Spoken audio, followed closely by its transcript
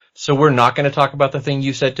So we're not going to talk about the thing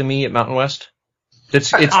you said to me at Mountain West?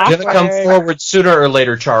 It's going to come forward sooner or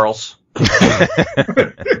later, Charles.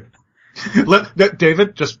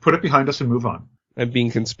 David, just put it behind us and move on. I'm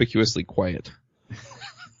being conspicuously quiet.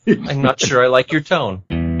 I'm not sure I like your tone.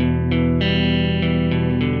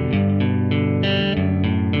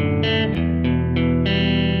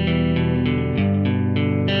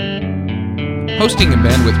 Hosting and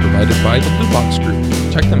bandwidth provided by the Blue Box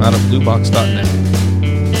Group. Check them out at bluebox.net.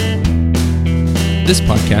 This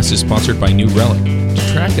podcast is sponsored by New Relic.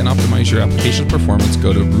 To track and optimize your application's performance,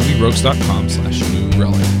 go to rubyrogues.com/New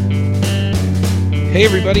Relic. Hey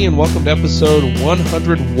everybody, and welcome to episode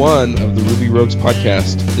 101 of the Ruby Rogues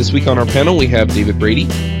podcast. This week on our panel we have David Brady.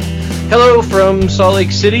 Hello from Salt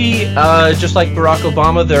Lake City. Just like Barack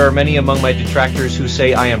Obama, there are many among my detractors who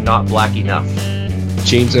say I am not black enough.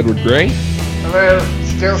 James Edward Gray. Hello,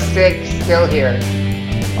 still sick, still here.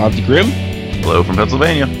 Avdi Grimm. Hello from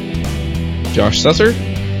Pennsylvania. Josh Susser.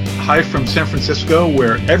 Hi from San Francisco,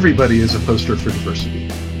 where everybody is a poster for diversity.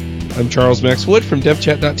 I'm Charles Max Wood from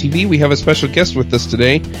DevChat.tv. We have a special guest with us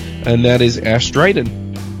today, and that is Ash Dryden.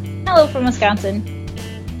 Hello from Wisconsin.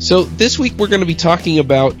 So this week we're going to be talking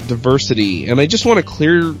about diversity, and I just want to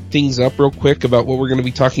clear things up real quick about what we're going to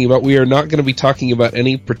be talking about. We are not going to be talking about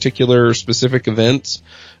any particular specific events.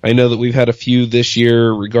 I know that we've had a few this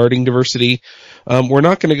year regarding diversity. We're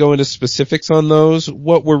not going to go into specifics on those.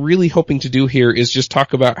 What we're really hoping to do here is just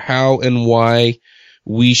talk about how and why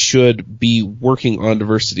we should be working on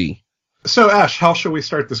diversity. So Ash, how shall we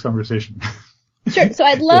start this conversation? Sure. So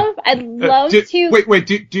I'd love to. Wait.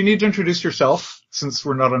 Do you need to introduce yourself since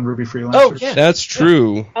we're not on Ruby Freelancers? Oh, yeah. That's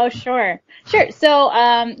true. Oh, sure. So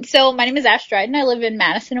my name is Ash Dryden. I live in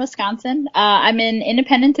Madison, Wisconsin. I'm an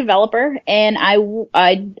independent developer, and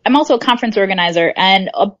I'm also a conference organizer. And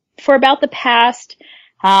for about the past,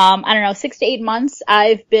 6 to 8 months,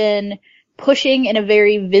 I've been pushing in a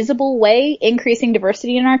very visible way, increasing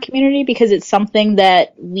diversity in our community because it's something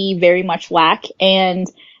that we very much lack. And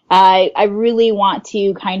I really want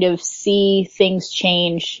to kind of see things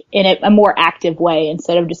change in a more active way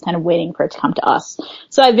instead of just kind of waiting for it to come to us.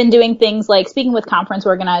 So I've been doing things like speaking with conference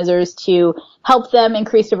organizers to help them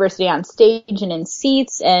increase diversity on stage and in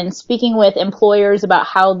seats, and speaking with employers about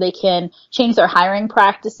how they can change their hiring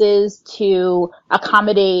practices to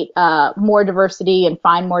accommodate more diversity and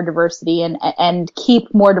find more diversity and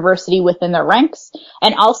keep more diversity within their ranks.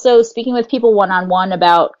 And also speaking with people one-on-one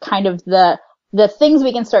about kind of the things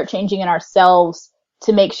we can start changing in ourselves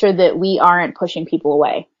to make sure that we aren't pushing people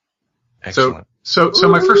away. Excellent. So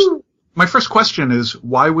my first question is,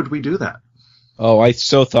 why would we do that? Oh, I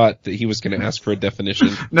so thought that he was going to ask for a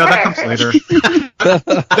definition. No, that comes later.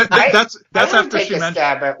 That's after she mentioned.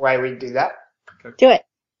 Stab at why we do that. Do it.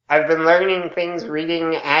 I've been learning things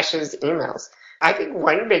reading Ash's emails. I think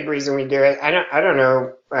one big reason we do it, I don't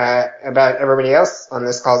know about everybody else on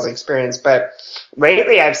this call's experience, but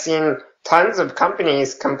lately I've seen tons of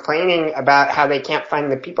companies complaining about how they can't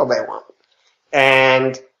find the people they want.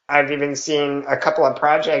 And I've even seen a couple of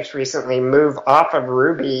projects recently move off of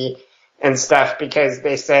Ruby and stuff because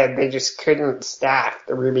they said they just couldn't staff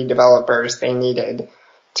the Ruby developers they needed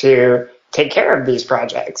to take care of these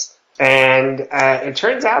projects. And it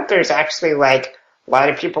turns out there's actually like a lot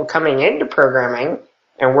of people coming into programming,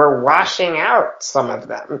 and we're washing out some of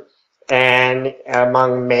them. And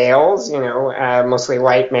among males, mostly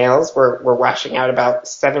white males, we're washing out about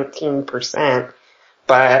 17%.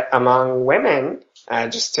 But among women,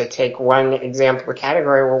 just to take one example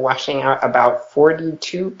category, we're washing out about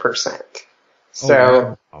 42%.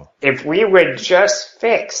 So if we would just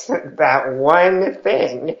fix that one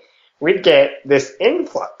thing, we'd get this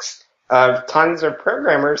influx of tons of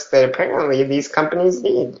programmers that apparently these companies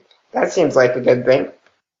need. That seems like a good thing.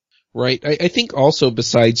 Right. I think also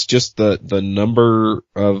besides just the number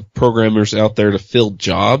of programmers out there to fill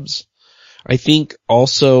jobs, I think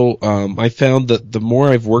also I found that the more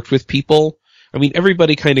I've worked with people, I mean,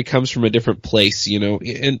 everybody kind of comes from a different place, and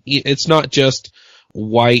it's not just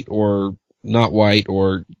white or not white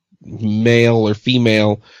or male or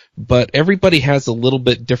female, but everybody has a little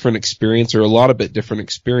bit different experience or a lot of bit different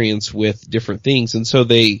experience with different things, and so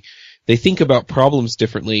they think about problems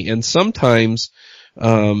differently, and sometimes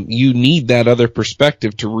you need that other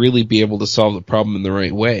perspective to really be able to solve the problem in the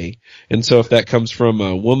right way. And so if that comes from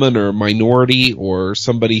a woman or a minority or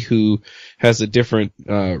somebody who has a different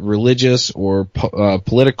religious or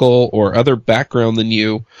political or other background than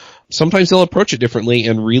you, sometimes they'll approach it differently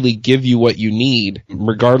and really give you what you need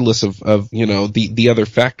regardless of the other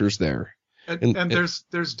factors there. And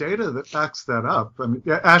there's data that backs that up. I mean,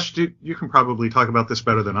 Ash, you can probably talk about this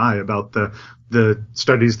better than I, about the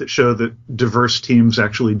studies that show that diverse teams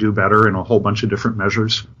actually do better in a whole bunch of different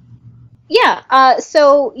measures. Yeah,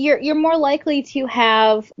 so you're more likely to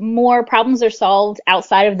have more problems are solved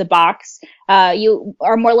outside of the box. You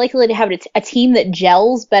are more likely to have a team that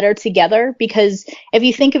gels better together, because if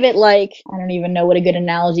you think of it like, I don't even know what a good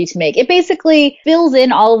analogy to make. It basically fills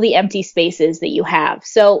in all of the empty spaces that you have.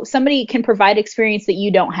 So somebody can provide experience that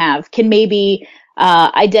you don't have, can maybe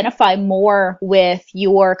identify more with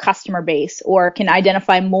your customer base, or can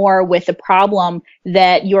identify more with the problem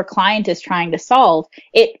that your client is trying to solve.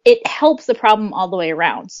 It helps the problem all the way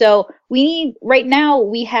around. So right now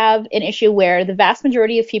we have an issue where the vast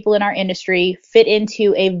majority of people in our industry fit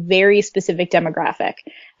into a very specific demographic.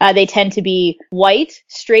 They tend to be white,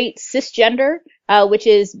 straight, cisgender, which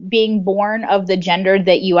is being born of the gender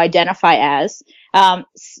that you identify as.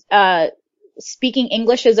 Speaking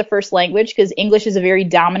English as a first language, because English is a very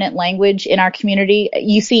dominant language in our community.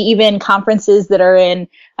 You see even conferences that are in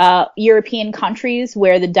European countries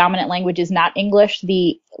where the dominant language is not English.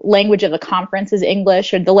 The language of the conference is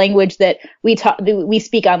English, or the language that we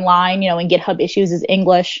speak online, in GitHub issues is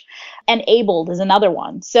English. And abled is another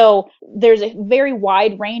one. So there's a very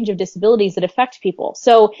wide range of disabilities that affect people.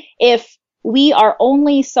 So if we are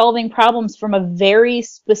only solving problems from a very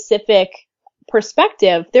specific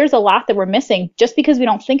perspective, there's a lot that we're missing just because we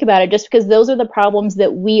don't think about it, just because those are the problems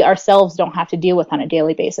that we ourselves don't have to deal with on a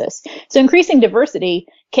daily basis. So increasing diversity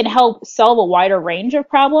can help solve a wider range of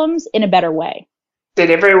problems in a better way.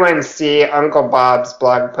 Did everyone see Uncle Bob's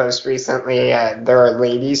blog post recently? There are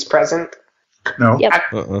ladies present. No. Yep.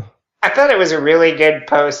 I thought it was a really good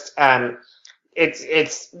post.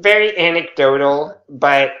 It's very anecdotal,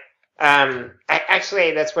 but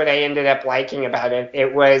actually that's what I ended up liking about it.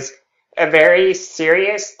 It was a very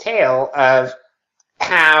serious tale of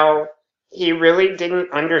how he really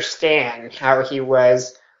didn't understand how he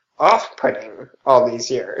was off-putting all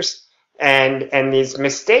these years, and these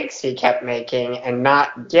mistakes he kept making and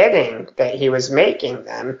not getting that he was making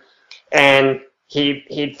them. And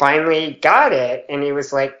he finally got it, and he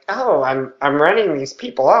was like, oh, I'm running these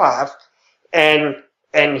people off, and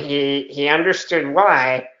he understood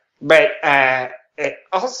why. But it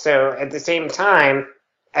also, at the same time,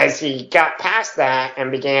 as he got past that and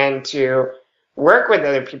began to work with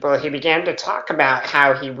other people, he began to talk about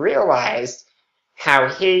how he realized how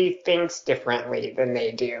he thinks differently than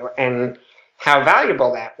they do, and how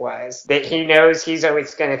valuable that was. That he knows he's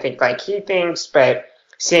always going to think like he thinks, but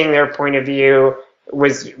seeing their point of view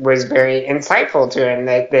was very insightful to him,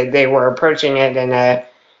 that they were approaching it in a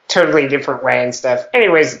totally different way and stuff.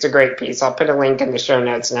 Anyways, it's a great piece. I'll put a link in the show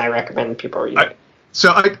notes, and I recommend people read it.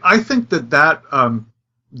 So I think that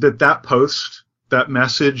post, that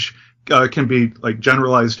message, can be like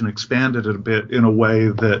generalized and expanded a bit in a way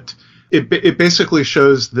that it basically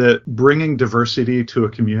shows that bringing diversity to a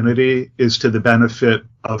community is to the benefit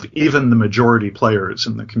of even the majority players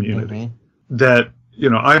in the community. Mm-hmm. That,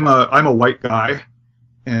 I'm a white guy,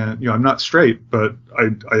 and I'm not straight, but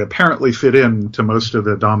I apparently fit in to most of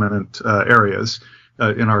the dominant areas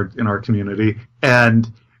in our community.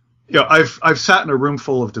 And I've sat in a room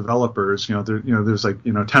full of developers. There's like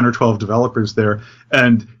 10 or 12 developers there,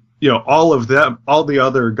 and all of them, all the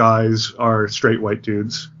other guys are straight white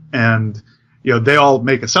dudes, and they all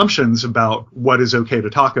make assumptions about what is okay to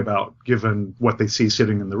talk about given what they see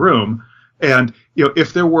sitting in the room. And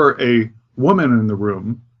if there were a woman in the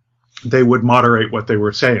room, they would moderate what they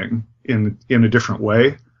were saying in a different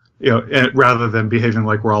way, rather than behaving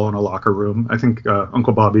like we're all in a locker room. I think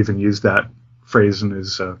Uncle Bob even used that phrase in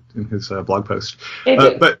his blog post.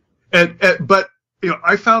 But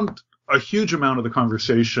I found a huge amount of the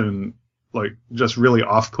conversation like just really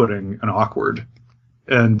off-putting and awkward.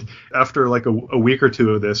 And after like a week or two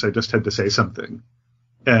of this, I just had to say something,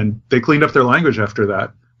 and they cleaned up their language after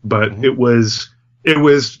that. But mm-hmm.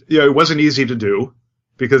 it wasn't easy to do,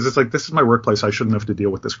 because it's like, this is my workplace. I shouldn't have to deal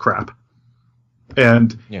with this crap.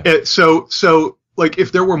 And so like,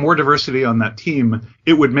 if there were more diversity on that team,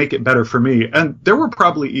 it would make it better for me. And there were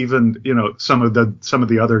probably even, some of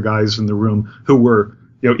the other guys in the room who were,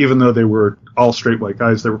 even though they were all straight white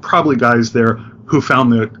guys, there were probably guys there who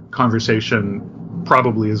found the conversation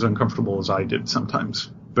probably as uncomfortable as I did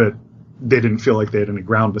sometimes, but they didn't feel like they had any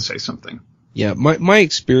ground to say something. Yeah, my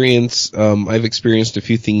experience, I've experienced a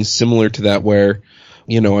few things similar to that where,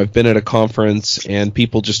 I've been at a conference and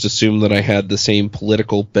people just assume that I had the same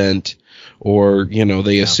political bent, or,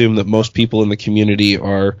 they assume that most people in the community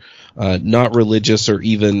are not religious or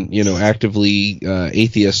even, actively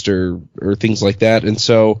atheist or things like that. And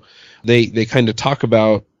so they kind of talk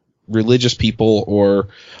about religious people or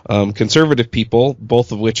conservative people,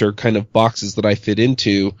 both of which are kind of boxes that I fit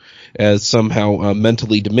into as somehow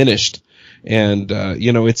mentally diminished. And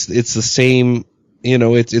it's the same,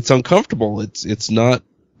 it's uncomfortable. It's not,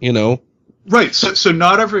 Right. So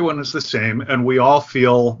not everyone is the same, and we all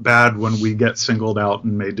feel bad when we get singled out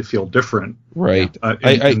and made to feel different. Right.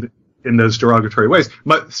 In those derogatory ways.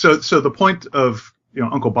 So the point of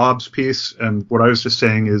Uncle Bob's piece and what I was just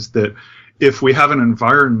saying is that if we have an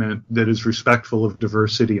environment that is respectful of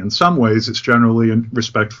diversity in some ways, it's generally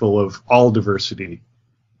respectful of all diversity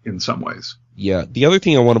in some ways. Yeah. The other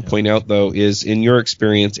thing I want to point out, though, is in your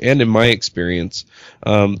experience and in my experience,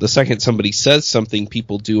 the second somebody says something,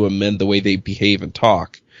 people do amend the way they behave and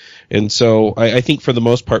talk. And so I think for the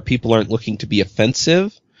most part, people aren't looking to be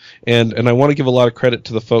offensive. And I want to give a lot of credit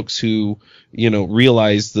to the folks who,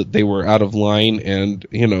 realized that they were out of line and,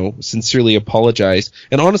 sincerely apologize.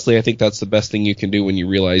 And honestly, I think that's the best thing you can do when you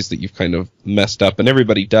realize that you've kind of messed up, and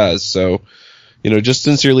everybody does. So, just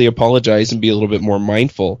sincerely apologize and be a little bit more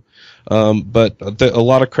mindful. But a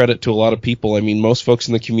lot of credit to a lot of people. I mean, most folks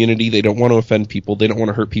in the community, they don't want to offend people. They don't want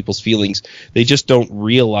to hurt people's feelings. They just don't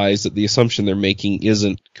realize that the assumption they're making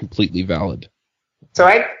isn't completely valid. So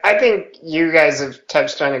I think you guys have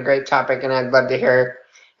touched on a great topic, and I'd love to hear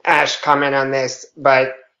Ash comment on this.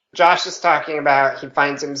 But Josh is talking about he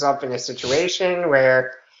finds himself in a situation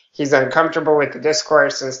where he's uncomfortable with the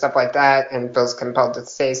discourse and stuff like that and feels compelled to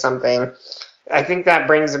say something. I think that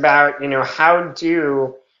brings about, how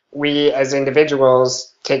do we as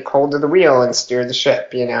individuals take hold of the wheel and steer the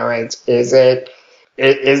ship? Is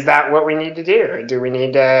that what we need to do? Do we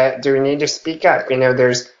need to speak up?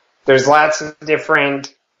 There's lots of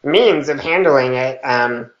different means of handling it.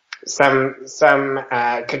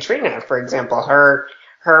 Katrina, for example,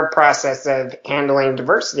 her process of handling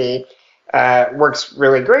diversity works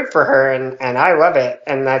really great for her, and I love it.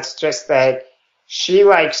 And that's just that she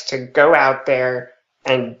likes to go out there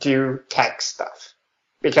and do tech stuff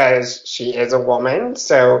because she is a woman.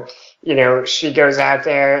 So, she goes out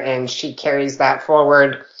there and she carries that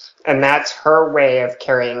forward, and that's her way of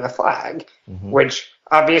carrying the flag, which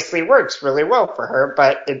obviously works really well for her,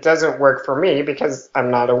 but it doesn't work for me because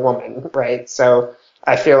I'm not a woman, right? So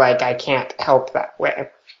I feel like I can't help that way.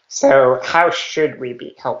 So how should we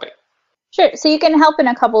be helping? Sure. So you can help in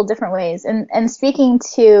a couple of different ways. And speaking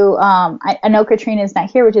to, I know Katrina's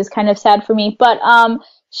not here, which is kind of sad for me, but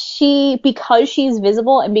because she's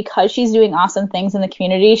visible and because she's doing awesome things in the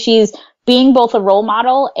community, she's being both a role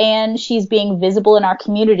model and she's being visible in our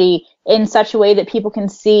community in such a way that people can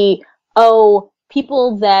see,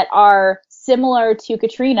 people that are similar to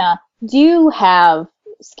Katrina do have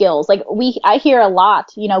skills. Like I hear a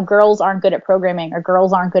lot, girls aren't good at programming or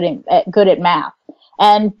girls aren't good at math.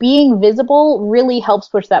 And being visible really helps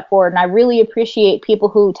push that forward. And I really appreciate people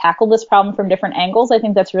who tackle this problem from different angles. I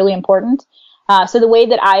think that's really important. So the way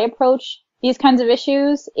that I approach these kinds of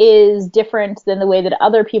issues is different than the way that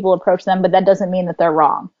other people approach them, but that doesn't mean that they're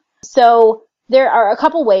wrong. So there are a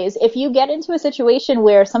couple ways. If you get into a situation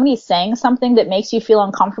where somebody's saying something that makes you feel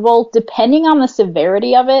uncomfortable, depending on the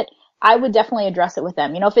severity of it, I would definitely address it with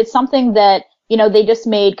them. If it's something that, they just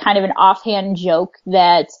made kind of an offhand joke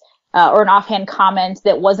that, or an offhand comment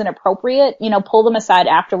that wasn't appropriate, pull them aside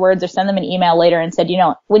afterwards or send them an email later and said,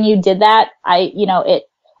 when you did that,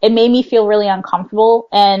 it made me feel really uncomfortable.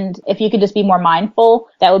 And if you could just be more mindful,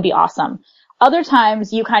 that would be awesome. Other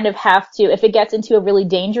times you kind of have to, if it gets into a really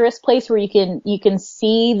dangerous place where you can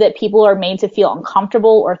see that people are made to feel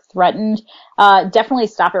uncomfortable or threatened, definitely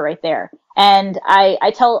stop it right there. And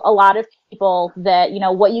I tell a lot of people that,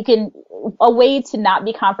 a way to not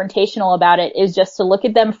be confrontational about it is just to look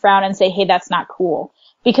at them, frown, and say, hey, that's not cool.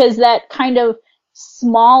 Because that kind of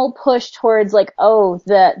small push towards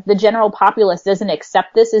the general populace doesn't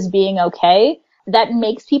accept this as being okay, that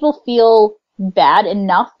makes people feel bad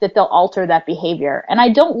enough that they'll alter that behavior. And I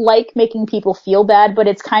don't like making people feel bad, but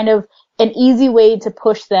it's kind of an easy way to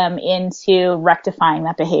push them into rectifying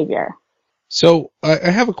that behavior. So I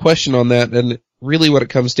have a question on that, and really what it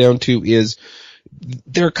comes down to is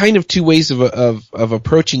there are kind of two ways of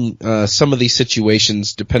approaching some of these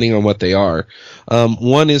situations depending on what they are.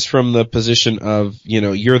 One is from the position of,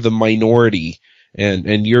 you're the minority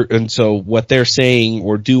and so what they're saying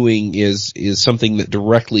or doing is something that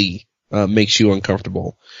directly makes you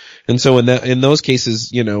uncomfortable. And so in those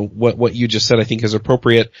cases, what you just said I think is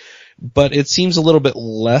appropriate, but it seems a little bit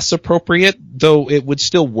less appropriate, though it would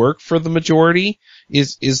still work for the majority.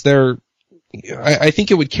 I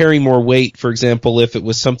think it would carry more weight, for example, if it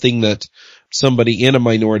was something that somebody in a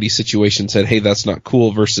minority situation said, hey, that's not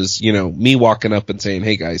cool, versus, me walking up and saying,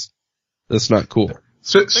 hey guys, that's not cool.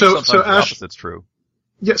 So the Ash, opposite's true.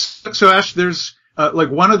 Yes. So Ash, there's like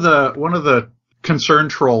one of the concern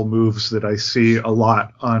troll moves that I see a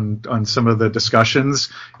lot on some of the discussions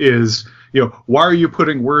is, why are you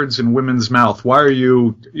putting words in women's mouth? Why are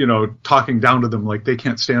you, talking down to them like they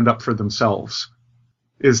can't stand up for themselves?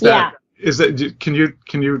 Is that can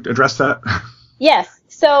you address that? Yes.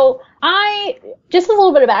 So just a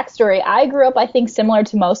little bit of backstory. I grew up, I think, similar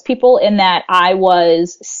to most people in that I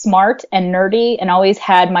was smart and nerdy and always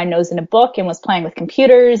had my nose in a book and was playing with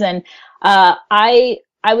computers. And I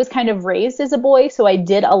was kind of raised as a boy, so I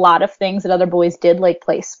did a lot of things that other boys did, like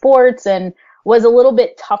play sports, and was a little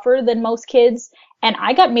bit tougher than most kids. And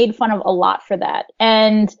I got made fun of a lot for that.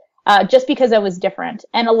 And just because I was different.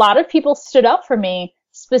 And a lot of people stood up for me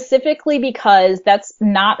specifically because that's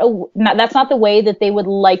not the way that they would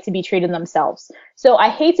like to be treated themselves. So I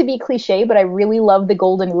hate to be cliche, but I really love the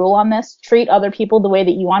golden rule on this. Treat other people the way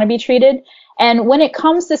that you want to be treated. And when it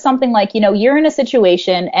comes to something like, you're in a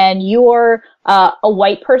situation and you're a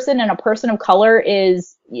white person and a person of color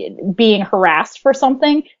is being harassed for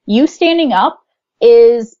something, you standing up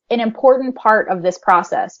is an important part of this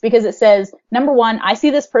process, because it says, number one, I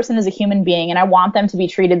see this person as a human being and I want them to be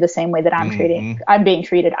treated the same way that I'm being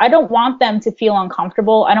treated. I don't want them to feel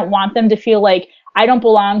uncomfortable. I don't want them to feel like I don't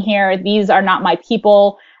belong here. These are not my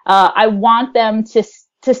people. I want them to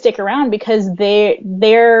stick around because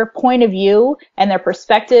their point of view and their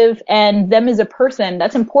perspective and them as a person,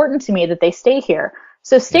 that's important to me that they stay here.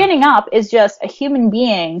 So standing up is just a human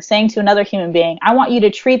being saying to another human being, I want you to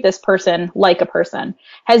treat this person like a person.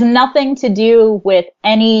 Has nothing to do with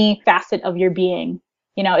any facet of your being.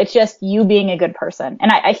 It's just you being a good person.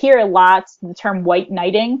 And I hear a lot the term white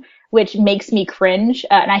knighting, which makes me cringe.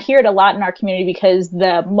 And I hear it a lot in our community because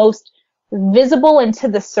the most visible and to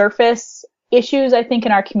the surface issues, I think,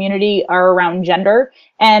 in our community are around gender.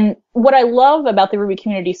 And what I love about the Ruby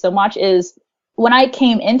community so much is when I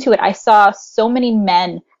came into it, I saw so many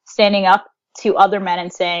men standing up to other men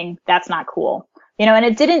and saying, that's not cool. And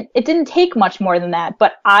it didn't take much more than that,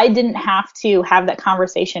 but I didn't have to have that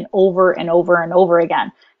conversation over and over and over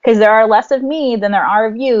again, because there are less of me than there are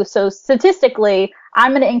of you. So statistically,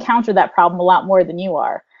 I'm going to encounter that problem a lot more than you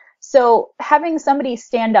are. So having somebody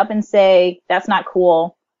stand up and say, that's not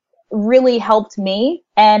cool, really helped me,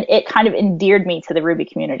 and it kind of endeared me to the Ruby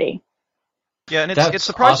community. Yeah, and it's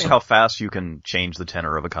surprising how fast you can change the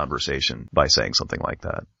tenor of a conversation by saying something like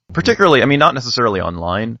that. Particularly, not necessarily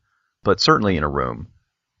online, but certainly in a room.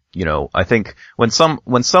 I think when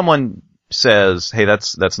someone says, "Hey,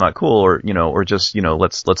 that's not cool," or just,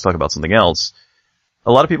 let's talk about something else,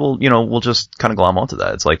 a lot of people, will just kind of glom onto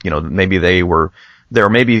that. It's like, maybe there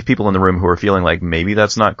may be people in the room who are feeling like maybe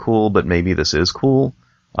that's not cool, but maybe this is cool.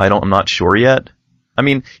 I'm not sure yet.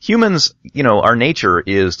 Humans, our nature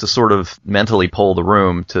is to sort of mentally poll the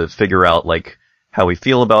room to figure out, like, how we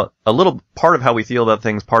feel about, a little part of how we feel about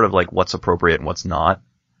things, part of, like, what's appropriate and what's not.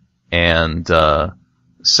 And,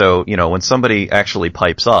 so, when somebody actually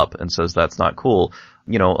pipes up and says that's not cool,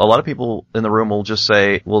 a lot of people in the room will just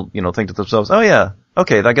say, think to themselves, oh yeah,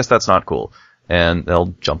 okay, I guess that's not cool. And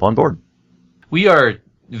they'll jump on board. We are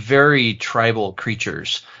very tribal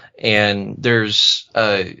creatures. And there's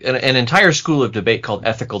an entire school of debate called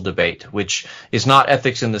ethical debate, which is not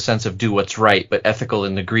ethics in the sense of do what's right, but ethical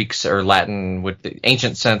in the Greeks or Latin with the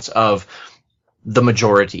ancient sense of the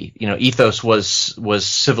majority. Ethos was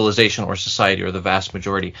civilization or society or the vast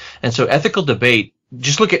majority. And so ethical debate,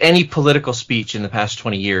 just look at any political speech in the past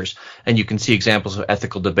 20 years, and you can see examples of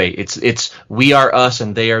ethical debate. It's we are us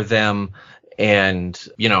and they are them, and,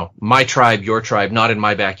 my tribe, your tribe, not in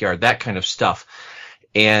my backyard, that kind of stuff.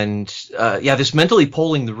 And, this mentally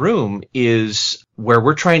polling the room is where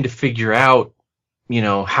we're trying to figure out,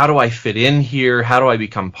 how do I fit in here? How do I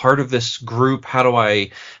become part of this group? How do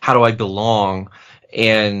I belong?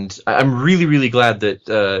 And I'm really, really glad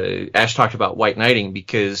that, Ash talked about white knighting,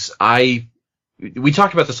 because we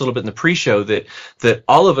talked about this a little bit in the pre-show that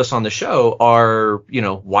all of us on the show are,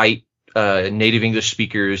 white, native English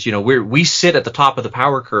speakers. We sit at the top of the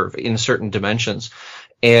power curve in certain dimensions.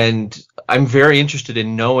 And I'm very interested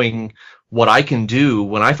in knowing what I can do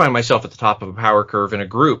when I find myself at the top of a power curve in a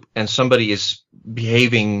group and somebody is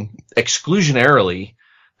behaving exclusionarily,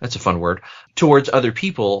 that's a fun word, towards other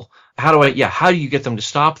people. How do you get them to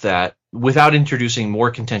stop that without introducing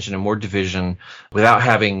more contention and more division, without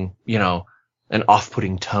having, an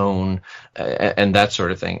off-putting tone and that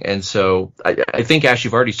sort of thing. And so I think, Ash,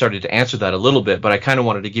 you've already started to answer that a little bit, but I kind of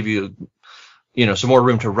wanted to give you some more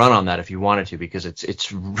room to run on that if you wanted to, because it's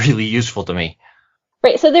really useful to me.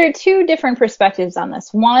 Right. So there are two different perspectives on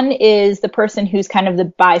this. One is the person who's kind of the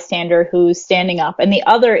bystander who's standing up, and the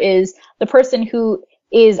other is the person who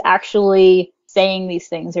is actually saying these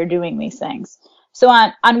things or doing these things. So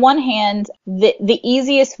on one hand, the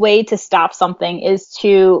easiest way to stop something is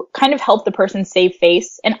to kind of help the person save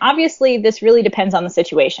face. And obviously this really depends on the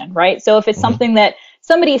situation, right? So if it's something that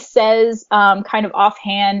somebody says kind of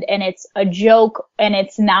offhand and it's a joke and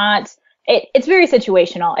it's not, it's very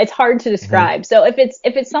situational. It's hard to describe. So if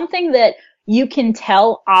it's something that you can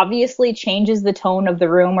tell obviously changes the tone of the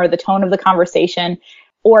room or the tone of the conversation,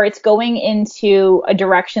 or it's going into a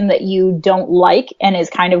direction that you don't like and is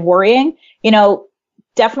kind of worrying,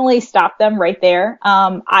 definitely stop them right there.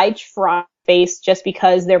 I try face just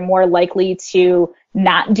because they're more likely to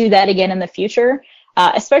not do that again in the future,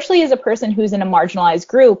 especially as a person who's in a marginalized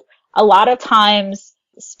group. A lot of times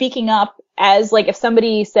speaking up as if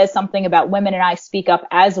somebody says something about women and I speak up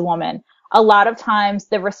as a woman, a lot of times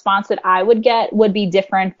the response that I would get would be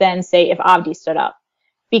different than, say, if Avdi stood up.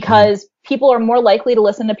 Because people are more likely to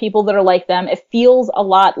listen to people that are like them. It feels a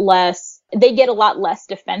lot less, they get a lot less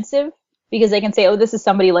defensive because they can say, oh, this is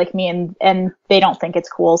somebody like me and they don't think it's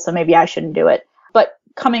cool, so maybe I shouldn't do it. But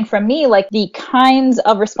coming from me, the kinds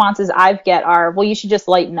of responses I've get are, well, you should just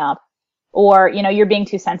lighten up. Or, you're being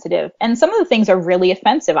too sensitive. And some of the things are really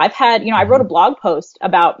offensive. I've had, I wrote a blog post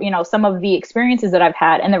about, some of the experiences that I've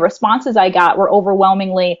had, and the responses I got were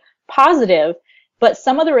overwhelmingly positive. But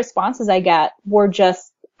some of the responses I got were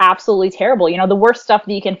just absolutely terrible. The worst stuff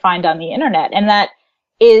that you can find on the internet. And that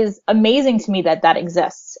is amazing to me that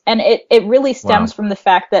exists. And it really stems from the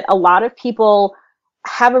fact that a lot of people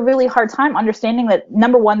have a really hard time understanding that,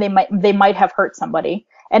 number one, they might have hurt somebody.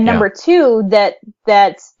 And number two, that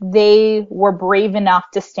they were brave enough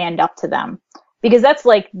to stand up to them. Because that's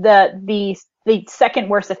the second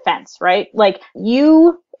worst offense, right?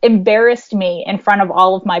 You embarrassed me in front of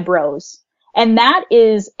all of my bros. And that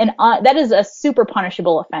is a super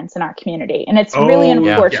punishable offense in our community. And it's really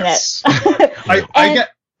unfortunate. Yes.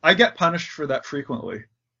 I get punished for that frequently.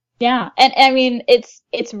 Yeah. And I mean,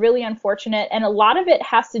 it's really unfortunate. And a lot of it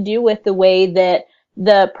has to do with the way that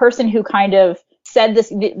the person who kind of said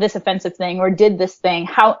this offensive thing or did this thing,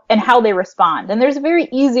 how they respond. And there's a very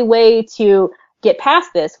easy way to get past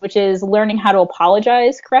this, which is learning how to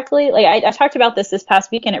apologize correctly. I talked about this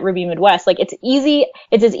past weekend at Ruby Midwest. It's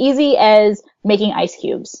as easy as making ice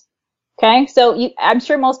cubes. Okay. So I'm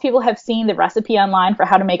sure most people have seen the recipe online for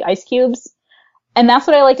how to make ice cubes. And that's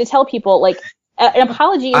what I like to tell people. An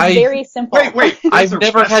apology is very simple. Wait. I've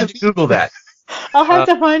never had to Google that. I'll have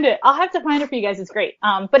to find it. I'll have to find it for you guys. It's great.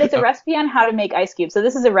 But it's a recipe on how to make ice cubes. So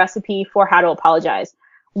this is a recipe for how to apologize.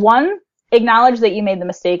 1, acknowledge that you made the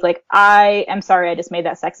mistake. I am sorry, I just made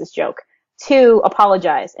that sexist joke. 2,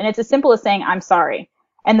 apologize. And it's as simple as saying, I'm sorry.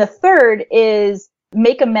 And the third is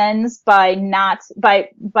make amends by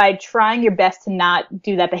trying your best to not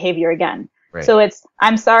do that behavior again. Right. So it's,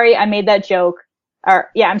 I'm sorry I made that joke.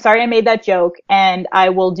 I'm sorry I made that joke, and I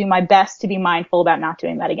will do my best to be mindful about not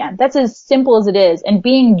doing that again. That's as simple as it is. And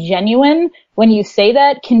being genuine when you say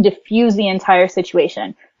that can diffuse the entire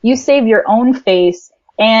situation. You save your own face,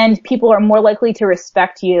 and people are more likely to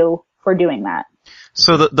respect you for doing that.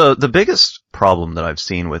 So the biggest problem that I've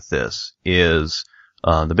seen with this is,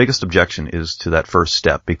 the biggest objection is to that first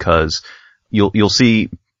step, because you'll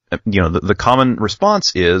see, the common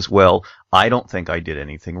response is, well, I don't think I did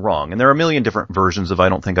anything wrong. And there are a million different versions of I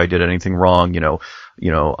don't think I did anything wrong.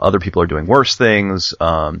 Other people are doing worse things.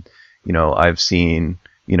 I've seen,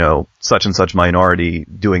 such and such minority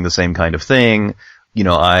doing the same kind of thing.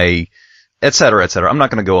 Et cetera, et cetera. I'm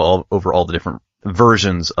not going to go over all the different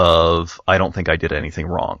versions of I don't think I did anything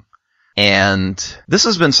wrong. And this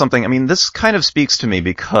has been something, this kind of speaks to me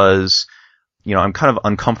because, I'm kind of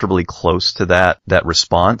uncomfortably close to that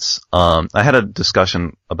response. I had a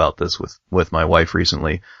discussion about this with my wife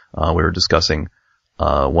recently. We were discussing,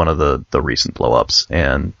 one of the recent blow-ups,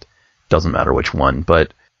 and doesn't matter which one,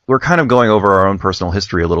 but we're kind of going over our own personal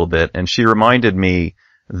history a little bit, and she reminded me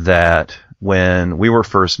that when we were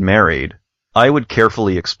first married, I would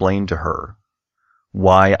carefully explain to her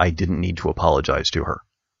why I didn't need to apologize to her.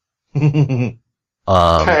 We've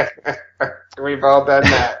all done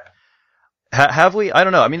that. Have we? I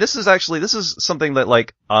don't know. This is something that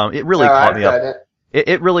it really caught me up.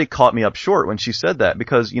 It really caught me up short when she said that,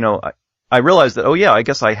 because, I realized that, I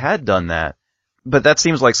guess I had done that. But that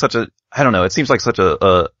seems like it seems like such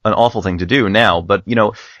an awful thing to do now. But,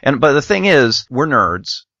 but the thing is, we're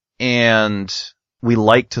nerds, and we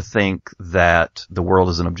like to think that the world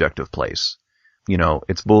is an objective place.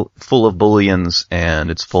 It's full of booleans,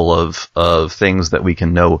 and it's full of things that we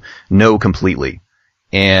can know completely.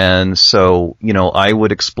 And so, I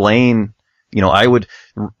would explain, I would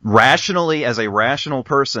rationally, as a rational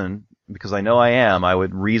person, because I know I am, I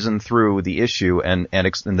would reason through the issue and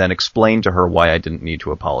then explain to her why I didn't need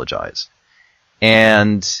to apologize.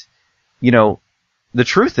 And, you know, the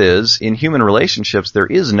truth is, in human relationships, there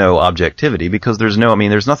is no objectivity because there's no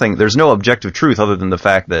objective truth other than the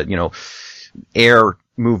fact that, you know, air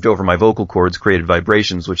moved over my vocal cords, created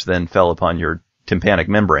vibrations, which then fell upon your tympanic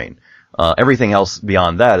membrane. Everything else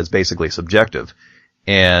beyond that is basically subjective.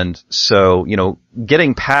 And so, you know,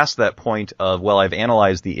 getting past that point of, well, I've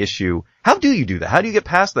analyzed the issue. How do you do that? How do you get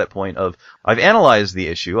past that point of, I've analyzed the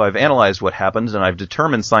issue, I've analyzed what happened, and I've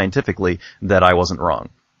determined scientifically that I wasn't wrong?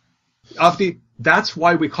 Avdi, that's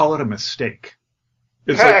why we call it a mistake.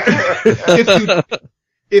 It's like,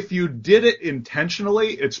 if you did it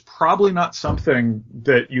intentionally, it's probably not something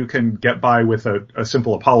that you can get by with a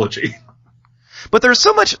simple apology. But there's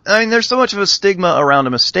so much of a stigma around a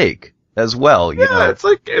mistake as well, you know.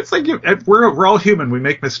 It's like we're all human, we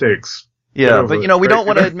make mistakes. Yeah, but you know, we don't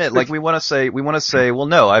want to admit, like we want to say, well,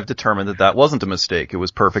 no, I've determined that wasn't a mistake. It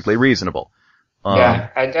was perfectly reasonable. Yeah,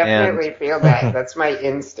 I definitely feel that. That's my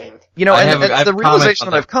instinct. You know, and the realization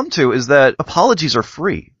that I've come to is that apologies are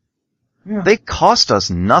free. Yeah. They cost us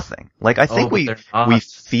nothing. Like, I think we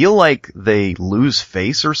feel like they lose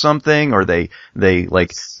face or something, or they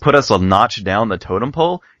like put us a notch down the totem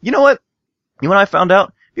pole. You know what? You know what I found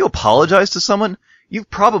out? If you apologize to someone, you've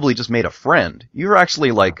probably just made a friend. You're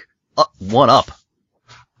actually like one up.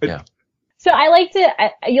 Yeah. So I like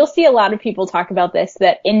to, you'll see a lot of people talk about this,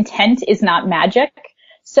 that intent is not magic.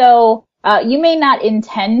 So, you may not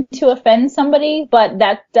intend to offend somebody, but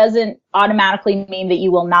that doesn't automatically mean that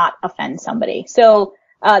you will not offend somebody. So,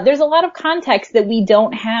 there's a lot of context that we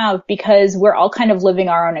don't have because we're all kind of living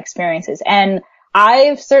our own experiences. And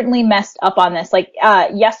I've certainly messed up on this. Like,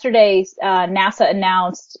 yesterday, NASA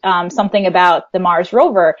announced, something about the Mars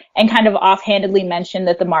rover and kind of offhandedly mentioned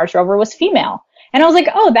that the Mars rover was female. And I was like,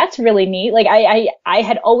 oh, that's really neat. Like, I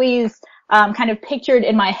had always, kind of pictured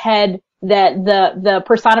in my head that the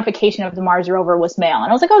personification of the Mars rover was male. And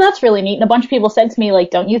I was like, oh, that's really neat. And a bunch of people said to me,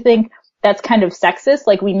 like, don't you think that's kind of sexist?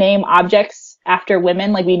 Like, we name objects after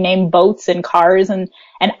women, like we name boats and cars and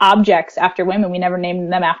objects after women. We never name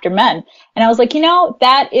them after men. And I was like, you know,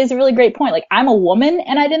 that is a really great point. Like, I'm a woman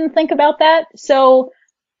and I didn't think about that. So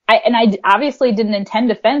I obviously didn't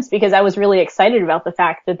intend offense because I was really excited about the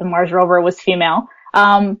fact that the Mars rover was female.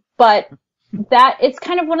 But that it's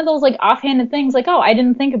kind of one of those like offhanded things like, oh, I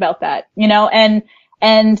didn't think about that, you know,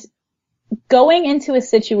 and going into a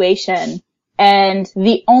situation and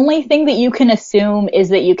the only thing that you can assume is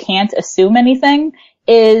that you can't assume anything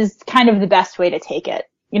is kind of the best way to take it.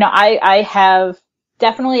 You know, I have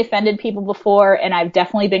definitely offended people before and I've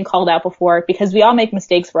definitely been called out before because we all make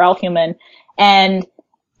mistakes. We're all human. And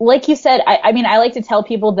like you said, I mean, I like to tell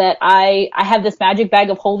people that I have this magic bag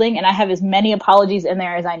of holding and I have as many apologies in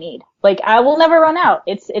there as I need. Like, I will never run out.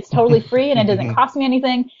 It's totally free and it doesn't cost me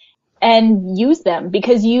anything. And use them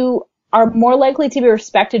because you are more likely to be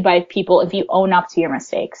respected by people if you own up to your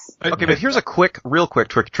mistakes. Okay, but here's a real quick,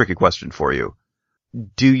 tricky question for you.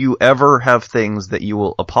 Do you ever have things that you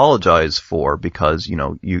will apologize for because, you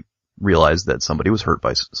know, you realize that somebody was hurt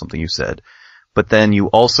by something you said, but then you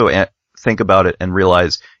also think about it and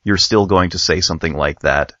realize you're still going to say something like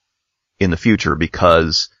that in the future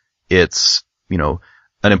because it's, you know,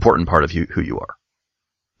 an important part of who you are?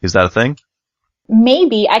 Is that a thing?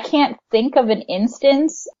 Maybe. I can't think of an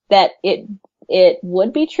instance that it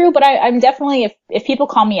would be true, but I'm definitely, if people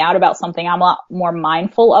call me out about something, I'm a lot more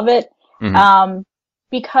mindful of it. Mm-hmm.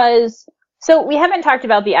 Because, so we haven't talked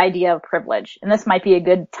about the idea of privilege, and this might be a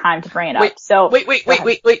good time to bring it up. So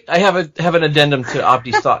wait. I have an addendum to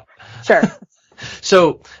Avdi's thought. Sure.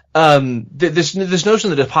 So, this notion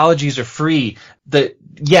that apologies are free, that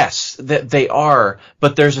yes, that they are,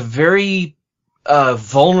 but there's a very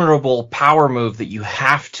vulnerable power move that you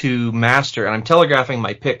have to master, and I'm telegraphing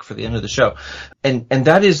my pick for the end of the show, and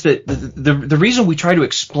that is that the reason we try to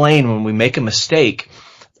explain when we make a mistake.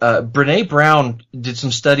 Brene Brown did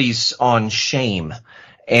some studies on shame,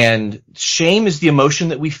 and shame is the emotion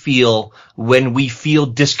that we feel when we feel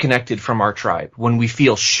disconnected from our tribe, when we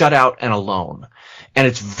feel shut out and alone. And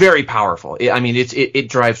it's very powerful. It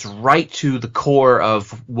drives right to the core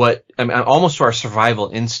of almost to our survival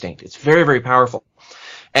instinct. It's very, very powerful.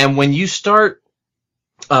 And when you start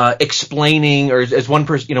explaining, or as one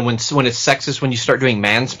person, you know, when it's sexist, when you start doing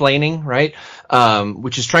mansplaining, right?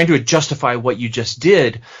 Which is trying to justify what you just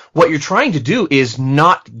did. What you're trying to do is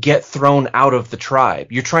not get thrown out of the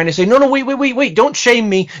tribe. You're trying to say, no, wait, don't shame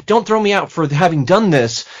me. Don't throw me out for having done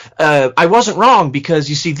this. I wasn't wrong because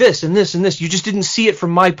you see this and this and this. You just didn't see it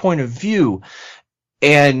from my point of view.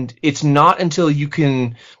 And it's not until you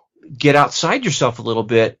can get outside yourself a little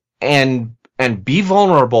bit and be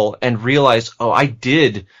vulnerable and realize, oh, I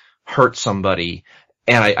did hurt somebody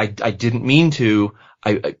and I didn't mean to.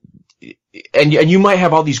 And you might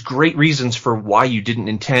have all these great reasons for why you didn't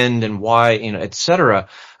intend and why, et cetera.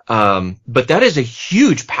 But that is a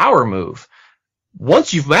huge power move.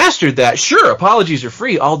 Once you've mastered that, sure, apologies are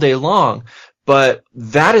free all day long, but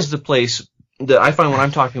that is the place that I find when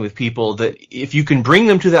I'm talking with people, that if you can bring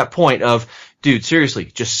them to that point of, dude, seriously,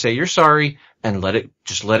 just say you're sorry and let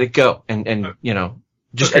it go. And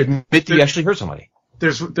just admit that you actually hurt somebody.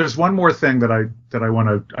 There's one more thing that I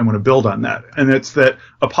want to build on that, and it's that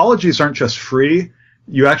apologies aren't just free.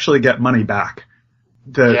 You actually get money back.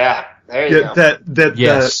 There you go.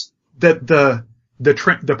 Yes. The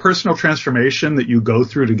personal transformation that you go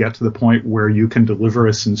through to get to the point where you can deliver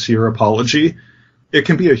a sincere apology, it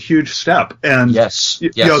can be a huge step. And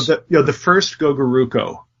the first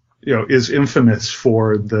Goguryuko, is infamous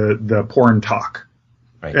for the porn talk.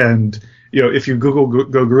 Right. And if you Google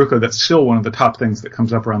Goguryuko, that's still one of the top things that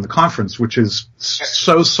comes up around the conference, which is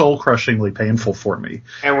so soul-crushingly painful for me.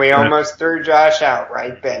 And we almost threw Josh out,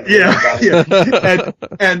 right, Ben? Yeah.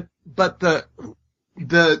 But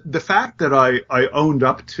the fact that I owned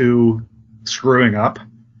up to screwing up,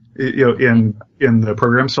 in the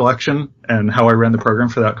program selection and how I ran the program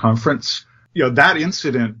for that conference, that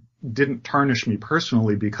incident didn't tarnish me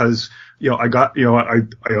personally, because I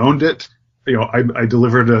owned it. I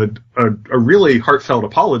delivered a really heartfelt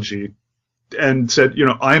apology and said,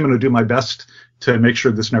 I'm going to do my best to make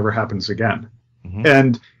sure this never happens again.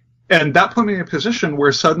 Mm-hmm. And that put me in a position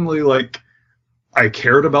where suddenly, I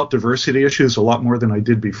cared about diversity issues a lot more than I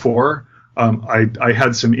did before. I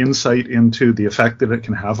had some insight into the effect that it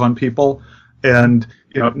can have on people. And,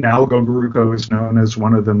 now Goguryuko is known as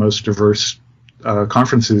one of the most diverse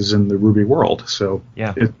conferences in the Ruby world. So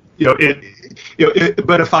yeah.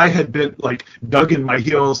 But if I had been dug in my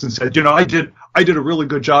heels and said, I did a really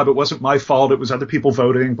good job. It wasn't my fault. It was other people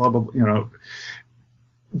voting, blah, blah, blah,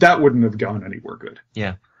 that wouldn't have gone anywhere good.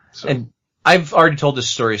 Yeah. So. And I've already told this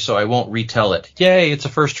story, so I won't retell it. Yay, it's a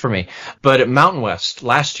first for me. But at Mountain West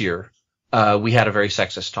last year, we had a very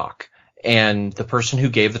sexist talk. And the person who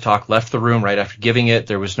gave the talk left the room right after giving it.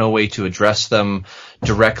 There was no way to address them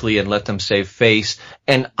directly and let them save face.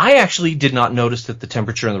 And I actually did not notice that the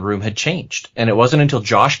temperature in the room had changed. And it wasn't until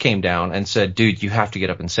Josh came down and said, dude, you have to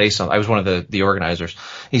get up and say something. I was one of the organizers.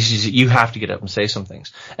 He says, you have to get up and say some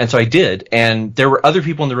things. And so I did. And there were other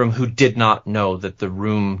people in the room who did not know that the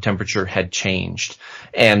room temperature had changed.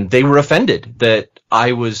 And they were offended that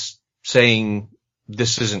I was saying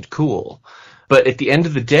this isn't cool. But at the end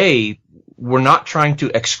of the day, we're not trying to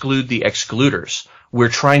exclude the excluders. We're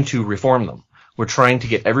trying to reform them. We're trying to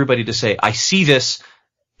get everybody to say, I see this.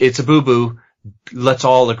 It's a boo-boo. Let's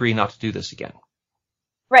all agree not to do this again.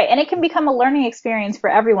 Right. And it can become a learning experience for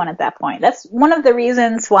everyone at that point. That's one of the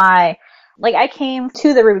reasons why, I came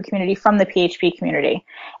to the Ruby community from the PHP community.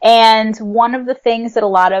 And one of the things that a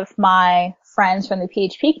lot of my friends from the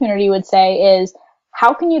PHP community would say is,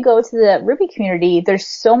 how can you go to the Ruby community? There's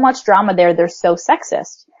so much drama there. They're so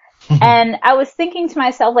sexist. And I was thinking to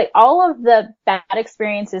myself, all of the bad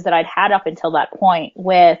experiences that I'd had up until that point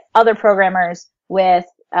with other programmers, with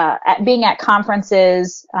being at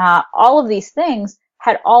conferences, all of these things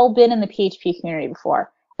had all been in the PHP community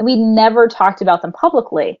before. And we never talked about them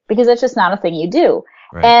publicly because it's just not a thing you do.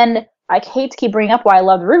 Right. And I hate to keep bringing up why I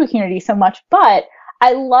love the Ruby community so much, but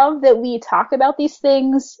I love that we talk about these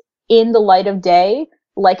things in the light of day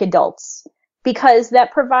like adults, because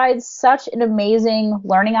that provides such an amazing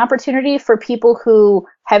learning opportunity for people who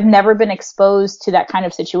have never been exposed to that kind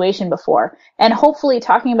of situation before. And hopefully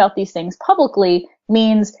talking about these things publicly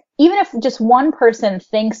means even if just one person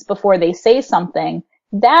thinks before they say something,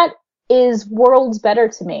 that is worlds better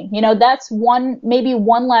to me. That's maybe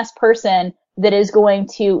one less person that is going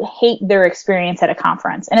to hate their experience at a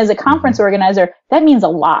conference. And as a conference organizer, that means a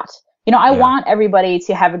lot. I want everybody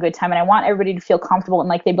to have a good time, and I want everybody to feel comfortable and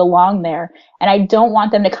like they belong there. And I don't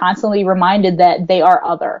want them to constantly be reminded that they are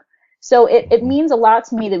other. So it means a lot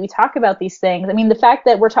to me that we talk about these things. I mean, the fact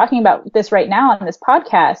that we're talking about this right now on this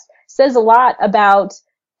podcast says a lot about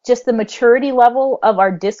just the maturity level of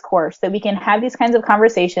our discourse, that we can have these kinds of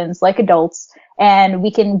conversations like adults, and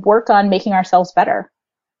we can work on making ourselves better.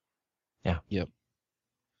 Yeah. Yep.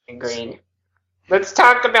 Agreed. Let's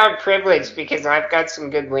talk about privilege, because I've got some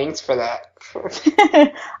good links for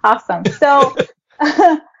that. Awesome.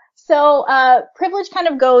 So privilege kind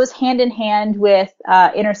of goes hand in hand with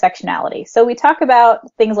intersectionality. So we talk about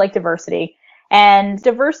things like diversity. And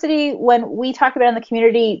diversity, when we talk about it in the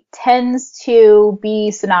community, tends to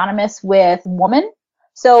be synonymous with woman.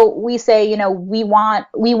 So we say, we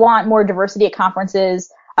want more diversity at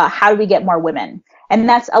conferences. how do we get more women? And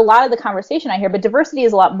that's a lot of the conversation I hear, but diversity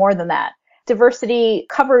is a lot more than that. Diversity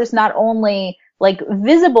covers not only like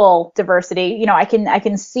visible diversity, you know, I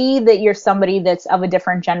can see that you're somebody that's of a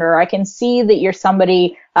different gender. I can see that you're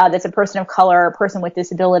somebody that's a person of color, a person with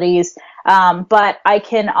disabilities. But I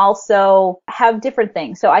can also have different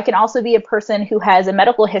things. So I can also be a person who has a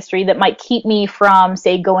medical history that might keep me from,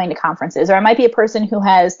 say, going to conferences, or I might be a person who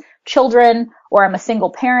has children, or I'm a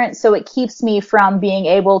single parent, so it keeps me from being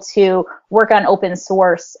able to work on open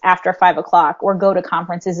source after 5 o'clock or go to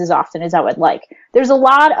conferences as often as I would like. There's a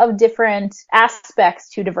lot of different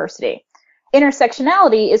aspects to diversity.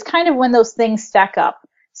 Intersectionality is kind of when those things stack up.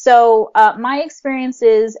 So my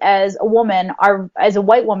experiences as a woman as a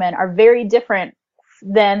white woman are very different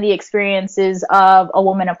than the experiences of a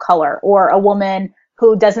woman of color or a woman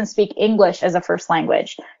who doesn't speak English as a first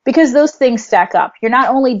language, because those things stack up. You're not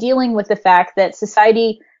only dealing with the fact that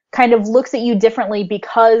society kind of looks at you differently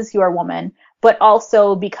because you're a woman, but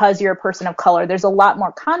also because you're a person of color. There's a lot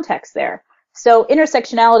more context there. So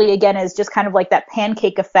intersectionality, again, is just kind of like that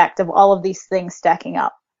pancake effect of all of these things stacking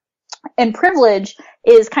up. And privilege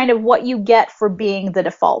is kind of what you get for being the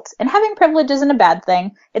default. And having privilege isn't a bad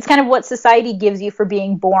thing. It's kind of what society gives you for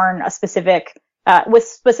being born a specific with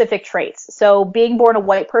specific traits. So being born a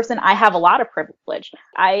white person, I have a lot of privilege.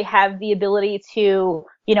 I have the ability to,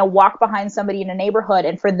 you know, walk behind somebody in a neighborhood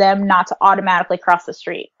and for them not to automatically cross the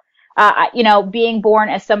street. You know, being born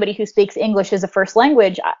as somebody who speaks English as a first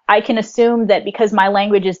language, I can assume that because my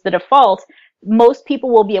language is the default, most people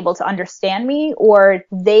will be able to understand me, or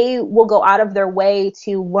they will go out of their way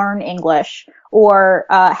to learn English or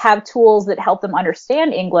have tools that help them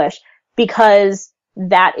understand English, because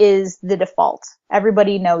that is the default.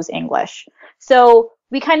 Everybody knows English. So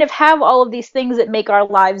we kind of have all of these things that make our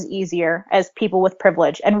lives easier as people with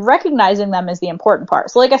privilege, and recognizing them is the important part.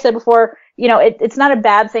 So like I said before, you know, it's not a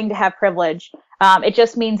bad thing to have privilege. It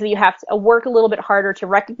just means that you have to work a little bit harder to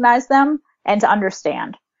recognize them and to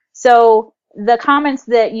understand. So the comments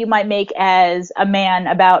that you might make as a man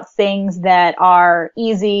about things that are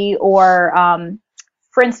easy, or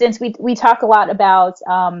for instance, we talk a lot about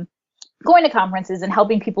going to conferences and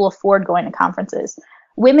helping people afford going to conferences.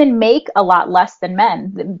 Women make a lot less than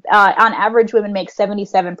men. On average, women make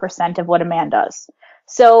 77% of what a man does.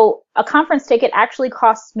 So a conference ticket actually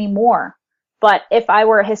costs me more. But if I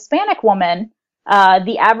were a Hispanic woman,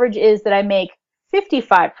 the average is that I make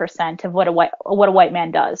 55% of what a white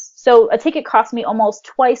man does. So a ticket costs me almost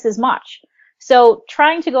twice as much. So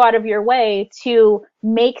trying to go out of your way to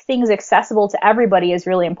make things accessible to everybody is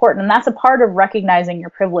really important. And that's a part of recognizing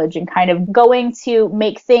your privilege and kind of going to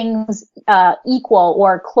make things equal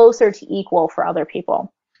or closer to equal for other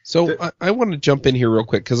people. So I want to jump in here real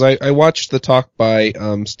quick, because I watched the talk by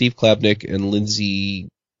Steve Klabnik and Lindsay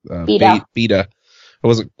Beda. I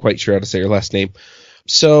wasn't quite sure how to say her last name.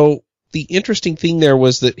 So the interesting thing there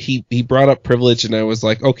was that he brought up privilege, and I was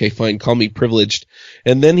like, okay, fine, call me privileged.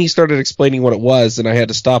 And then he started explaining what it was, and I had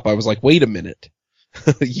to stop. I was like, wait a minute.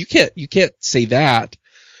 you can't say that.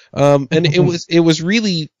 And it was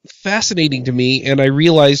really fascinating to me, and I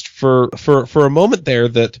realized for a moment there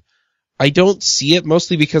that I don't see it,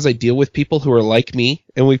 mostly because I deal with people who are like me,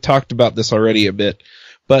 and we've talked about this already a bit.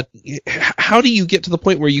 But how do you get to the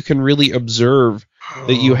point where you can really observe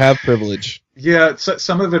that you have privilege? Yeah,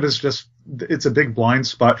 some of it is just, it's a big blind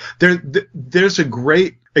spot. There's a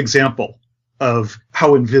great example of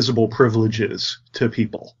how invisible privilege is to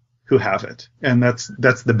people who have it, and that's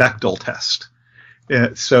the Bechdel test.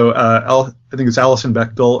 So I think it's Alison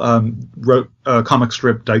Bechdel wrote a comic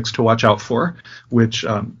strip, Dykes to Watch Out For, which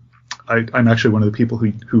I'm actually one of the people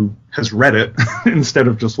who has read it instead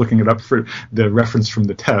of just looking it up for the reference from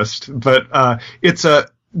the test. But so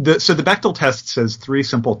the Bechdel test says three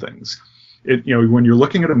simple things. When you're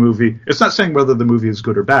looking at a movie, it's not saying whether the movie is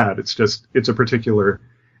good or bad. It's a particular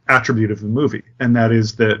attribute of the movie, and that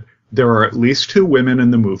is that there are at least two women in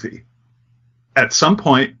the movie. At some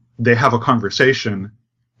point, they have a conversation,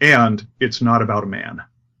 and it's not about a man.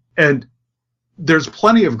 And there's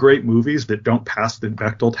plenty of great movies that don't pass the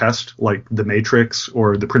Bechdel test, like The Matrix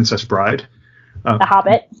or The Princess Bride. The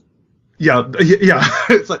Hobbit. Yeah.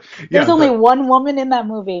 It's like, there's only one woman in that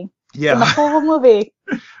movie. Yeah. In the whole movie.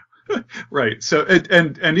 Right. So,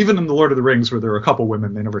 and even in The Lord of the Rings, where there are a couple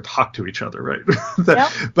women, they never talk to each other, right?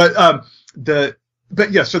 Yep.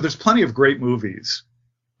 But yeah, so there's plenty of great movies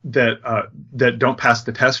that don't pass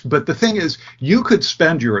the test. But the thing is, you could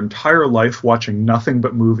spend your entire life watching nothing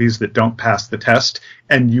but movies that don't pass the test,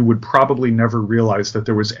 and you would probably never realize that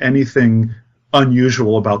there was anything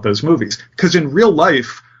unusual about those movies. Because in real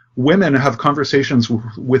life, women have conversations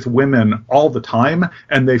with women all the time,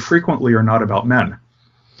 and they frequently are not about men.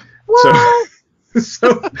 What?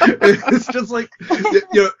 So it's just like,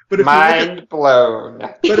 but if mind blown.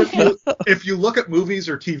 But if you look at movies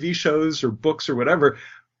or TV shows or books or whatever,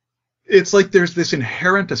 it's like there's this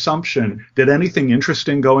inherent assumption that anything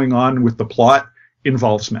interesting going on with the plot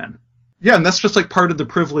involves men. Yeah, and that's just like part of the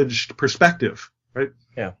privileged perspective, right?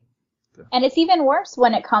 Yeah. And it's even worse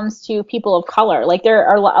when it comes to people of color. Like, there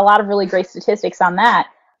are a lot of really great statistics on that.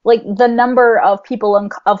 Like, the number of people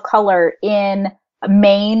of color in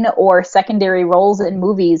main or secondary roles in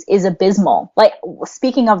movies is abysmal. Like,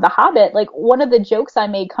 speaking of The Hobbit, like, one of the jokes I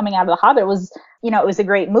made coming out of The Hobbit was, it was a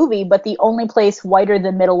great movie, but the only place whiter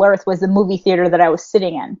than Middle Earth was the movie theater that I was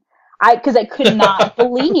sitting in. Because I could not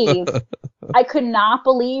believe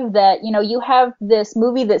that, you have this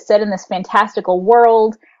movie that's set in this fantastical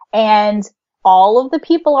world and all of the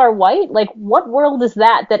people are white. Like, what world is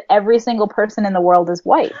that every single person in the world is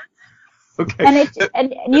white? Okay.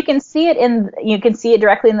 And you can see it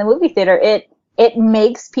directly in the movie theater. It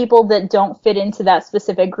makes people that don't fit into that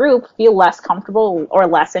specific group feel less comfortable or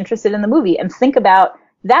less interested in the movie. And think about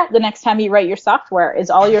that the next time you write your software. Is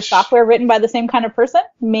all your software written by the same kind of person?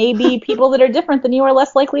 Maybe people that are different than you are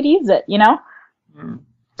less likely to use it,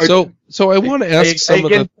 So I want to ask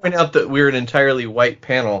point out that we're an entirely white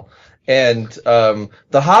panel. And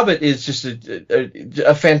The Hobbit is just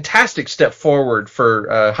a fantastic step forward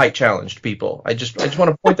for height-challenged people. I just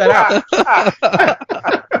want to point that out.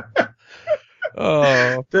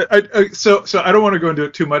 So I don't want to go into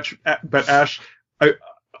it too much, but Ash,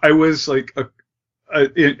 I was like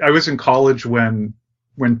I was in college when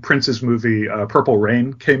Prince's movie Purple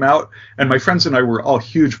Rain came out, and my friends and I were all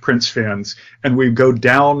huge Prince fans, and we'd go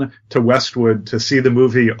down to Westwood to see the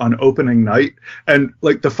movie on opening night, and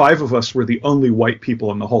like the five of us were the only white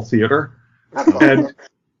people in the whole theater, and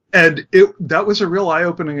that was a real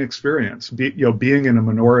eye-opening experience, being in a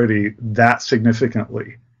minority that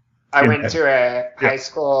significantly. I went to a high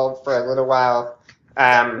school for a little while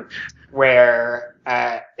where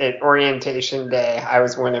at orientation day, I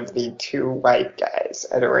was one of the 2 white guys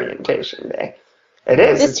at orientation day.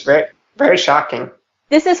 It's very, very shocking.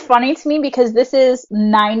 This is funny to me because this is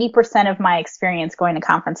 90% of my experience going to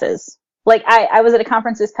conferences. Like, I was at a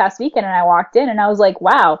conference this past weekend and I walked in and I was like,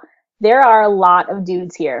 wow, there are a lot of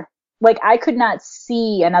dudes here. Like, I could not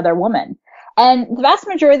see another woman. And the vast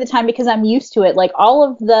majority of the time, because I'm used to it, like, all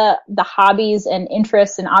of the hobbies and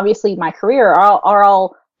interests and obviously my career are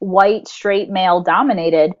all white, straight, male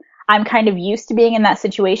dominated. I'm kind of used to being in that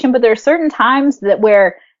situation, but there are certain times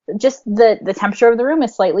where just the temperature of the room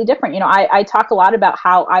is slightly different. I talk a lot about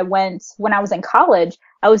how when I was in college,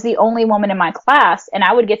 I was the only woman in my class, and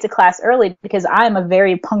I would get to class early because I'm a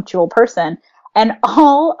very punctual person, and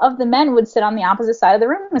all of the men would sit on the opposite side of the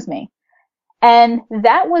room as me. And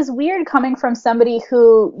that was weird coming from somebody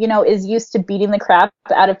who, is used to beating the crap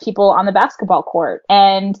out of people on the basketball court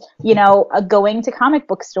and, going to comic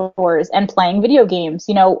book stores and playing video games.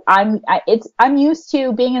 I'm used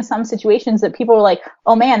to being in some situations that people are like,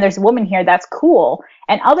 oh man, there's a woman here. That's cool.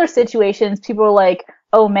 And other situations, people are like,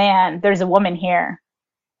 oh man, there's a woman here.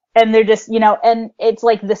 And they're just, and it's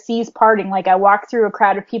like the seas parting. Like, I walk through a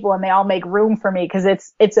crowd of people and they all make room for me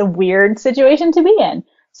because it's a weird situation to be in.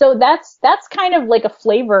 So that's kind of like a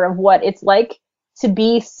flavor of what it's like to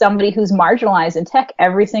be somebody who's marginalized in tech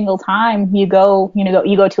every single time you go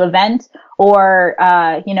to an event or,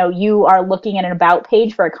 you are looking at an about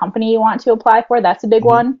page for a company you want to apply for. That's a big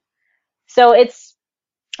one. So it's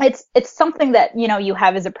something that, you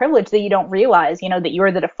have as a privilege that you don't realize, that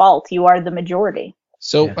you're the default, you are the majority.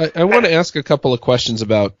 So yeah. I want to ask a couple of questions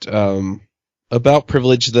about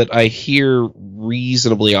privilege that I hear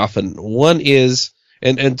reasonably often. One is,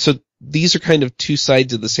 and so these are kind of 2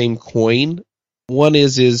 sides of the same coin. One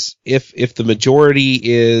is if the majority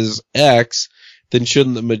is X, then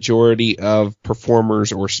shouldn't the majority of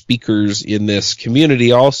performers or speakers in this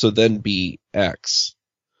community also then be X?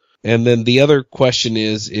 And then the other question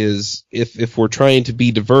is if we're trying to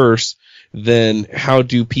be diverse, then how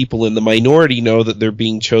do people in the minority know that they're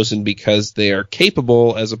being chosen because they are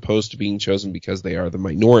capable as opposed to being chosen because they are the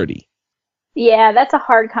minority? Yeah, that's a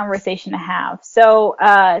hard conversation to have. So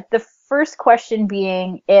the first question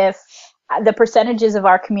being, if the percentages of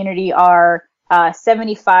our community are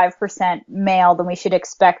 75% male, then we should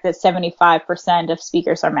expect that 75% of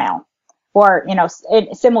speakers are male, or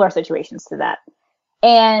in similar situations to that.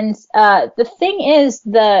 And the thing is,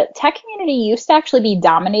 the tech community used to actually be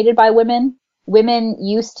dominated by women. Women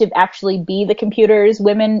used to actually be the computers.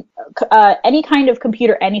 Women, any kind of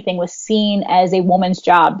computer, anything was seen as a woman's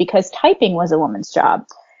job because typing was a woman's job.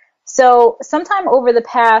 So sometime over the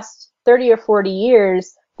past 30 or 40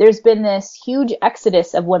 years, there's been this huge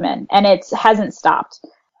exodus of women, and it hasn't stopped.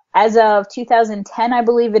 As of 2010, I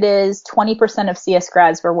believe it is, 20% of CS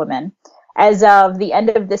grads were women. As of the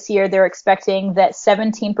end of this year, they're expecting that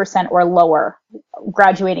 17% or lower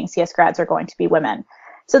graduating CS grads are going to be women.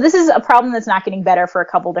 So this is a problem that's not getting better for a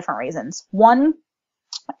couple different reasons. One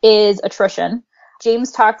is attrition.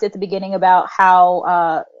 James talked at the beginning about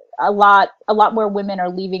how a lot more women are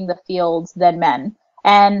leaving the field than men.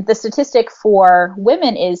 And the statistic for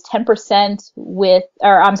women is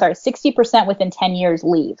 60% within 10 years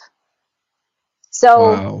leave. So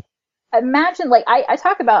wow. Imagine, like, I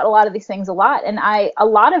talk about a lot of these things a lot, and a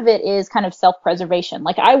lot of it is kind of self-preservation.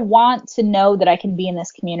 Like, I want to know that I can be in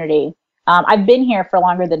this community. I've been here for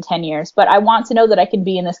longer than 10 years, but I want to know that I can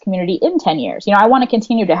be in this community in 10 years. You know, I want to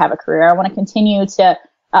continue to have a career. I want to continue to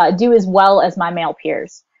do as well as my male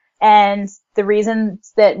peers. And the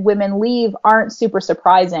reasons that women leave aren't super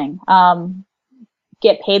surprising.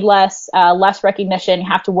 Get paid less, less recognition,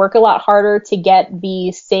 have to work a lot harder to get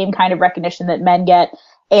the same kind of recognition that men get,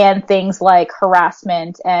 and things like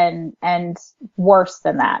harassment and worse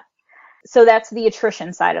than that. So that's the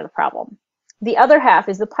attrition side of the problem. The other half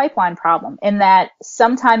is the pipeline problem, in that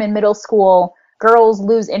sometime in middle school, girls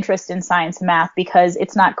lose interest in science and math because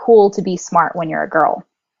it's not cool to be smart when you're a girl.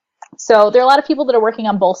 So there are a lot of people that are working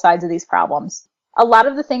on both sides of these problems. A lot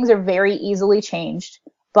of the things are very easily changed,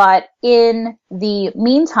 but in the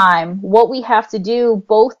meantime, what we have to do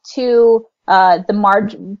both to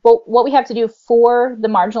what we have to do for the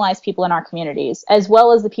marginalized people in our communities, as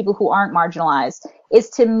well as the people who aren't marginalized, is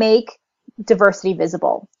to make diversity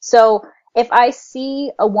visible. So if I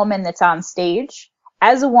see a woman that's on stage,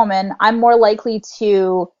 as a woman, I'm more likely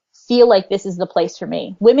to feel like this is the place for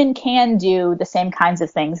me. Women can do the same kinds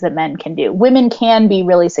of things that men can do. Women can be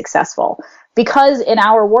really successful, because in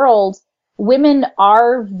our world, women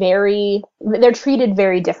are they're treated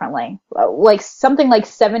very differently. Like something like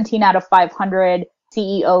 17 out of 500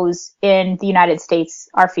 CEOs in the United States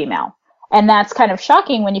are female. And that's kind of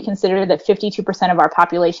shocking when you consider that 52% of our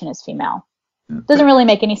population is female. Doesn't really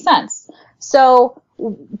make any sense. So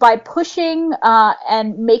by pushing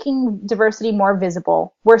and making diversity more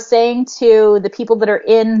visible, we're saying to the people that are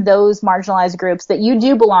in those marginalized groups that you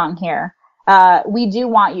do belong here. We do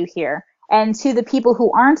want you here. And to the people who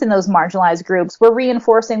aren't in those marginalized groups, we're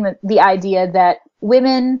reinforcing the idea that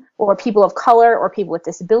women or people of color or people with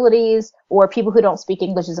disabilities or people who don't speak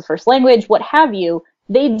English as a first language, what have you,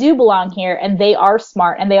 they do belong here, and they are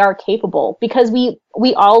smart and they are capable, because we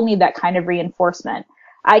all need that kind of reinforcement.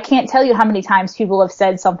 I can't tell you how many times people have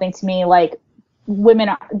said something to me like,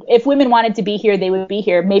 if women wanted to be here, they would be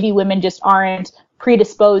here. Maybe women just aren't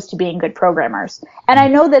predisposed to being good programmers. And I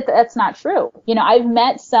know that that's not true. You know, I've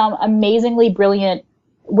met some amazingly brilliant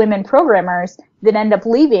women programmers that end up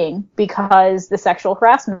leaving because the sexual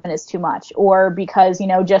harassment is too much, or because, you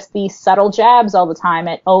know, just the subtle jabs all the time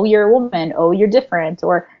at, oh, you're a woman, oh, you're different,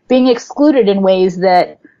 or being excluded in ways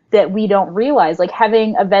that we don't realize, like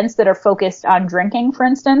having events that are focused on drinking, for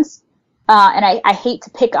instance. And I hate to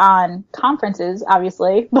pick on conferences,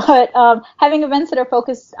 obviously, but having events that are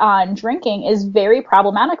focused on drinking is very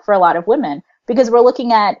problematic for a lot of women, because we're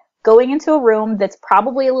looking at going into a room that's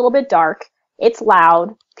probably a little bit dark, it's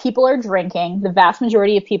loud, people are drinking, the vast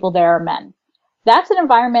majority of people there are men. That's an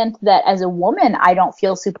environment that, as a woman, I don't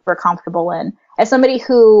feel super comfortable in. As somebody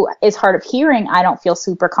who is hard of hearing, I don't feel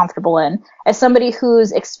super comfortable in. As somebody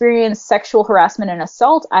who's experienced sexual harassment and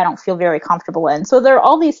assault, I don't feel very comfortable in. So there are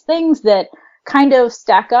all these things that kind of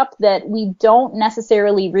stack up that we don't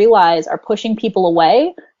necessarily realize are pushing people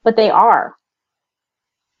away, but they are.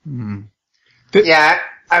 Mm-hmm. Yeah,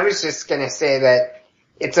 I was just going to say that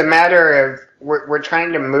it's a matter of we're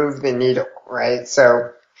trying to move the needle, right?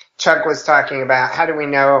 So Chuck was talking about, how do we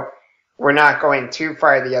know we're not going too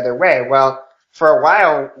far the other way? Well, for a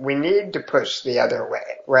while, we need to push the other way,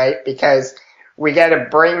 right? Because we got to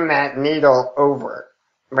bring that needle over,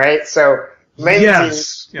 right? So Lindsay,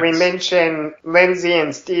 yes. We mentioned Lindsay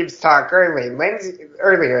and Steve's talk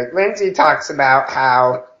earlier. Lindsay talks about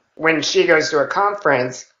how when she goes to a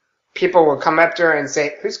conference, people will come up to her and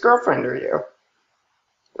say, whose girlfriend are you?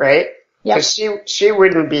 Right? Because she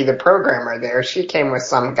wouldn't be the programmer there. She came with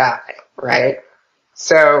some guy, right?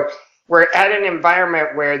 So we're at an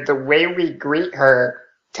environment where the way we greet her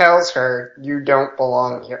tells her you don't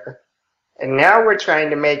belong here. And now we're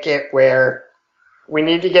trying to make it where we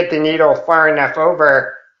need to get the needle far enough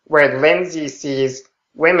over where Lindsay sees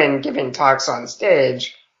women giving talks on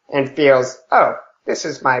stage and feels, oh, this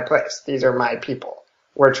is my place. These are my people.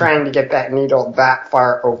 We're trying to get that needle that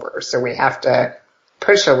far over. So we have to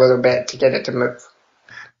push a little bit to get it to move.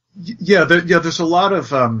 Yeah, there's a lot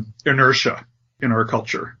of inertia in our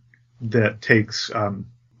culture that takes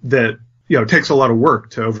that takes a lot of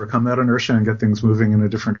work to overcome that inertia and get things moving in a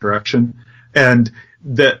different direction. And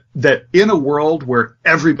that in a world where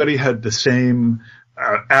everybody had the same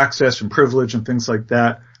access and privilege and things like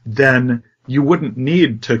that, then you wouldn't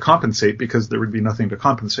need to compensate because there would be nothing to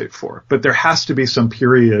compensate for. But there has to be some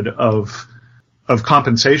period of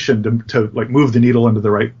compensation to like move the needle into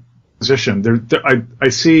the right position. I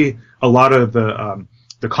see a lot of the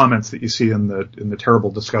comments that you see in the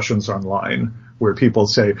terrible discussions online where people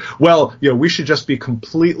say, well, we should just be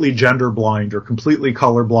completely gender blind or completely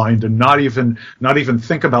color blind and not even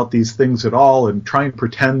think about these things at all and try and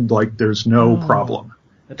pretend like there's no problem.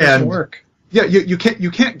 That doesn't work. Yeah, you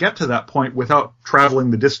can't get to that point without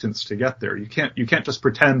traveling the distance to get there. You can't just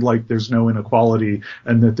pretend like there's no inequality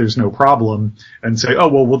and that there's no problem and say, oh,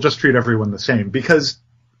 well, we'll just treat everyone the same, because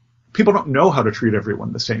people don't know how to treat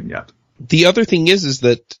everyone the same yet. The other thing is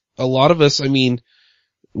that a lot of us,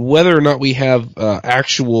 whether or not we have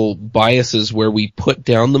actual biases where we put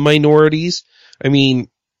down the minorities, where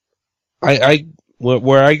I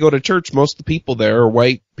go to church, most of the people there are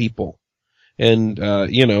white people. And,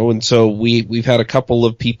 and so we've had a couple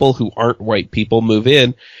of people who aren't white people move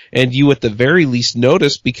in, and you at the very least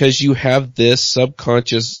notice because you have this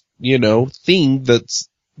subconscious, thing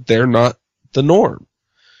they're not the norm.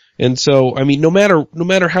 And so, no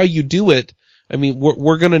matter how you do it,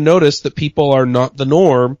 we're going to notice that people are not the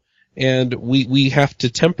norm, and we have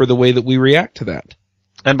to temper the way that we react to that.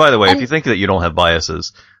 And by the way, if you think that you don't have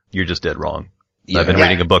biases, you're just dead wrong. Yeah. I've been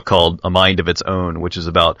reading a book called A Mind of Its Own, which is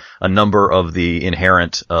about a number of the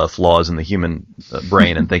inherent flaws in the human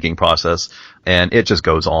brain and thinking process, and it just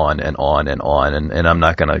goes on and on and on, and I'm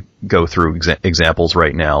not going to go through examples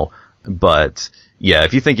right now, but yeah,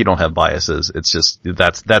 if you think you don't have biases, it's just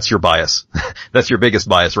that's your bias. That's your biggest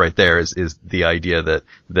bias right there is the idea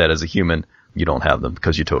that as a human you don't have them,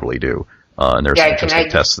 because you totally do. And there's some interesting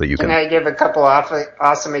tests that you can. Can I give a couple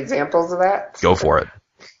awesome examples of that? Go for it.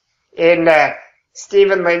 In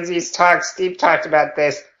Stephen Lindsay's talk, Steve talked about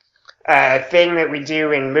this thing that we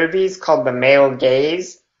do in movies called the male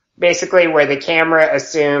gaze, basically where the camera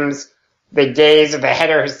assumes the gaze of a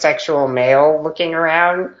heterosexual male looking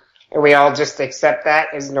around, and we all just accept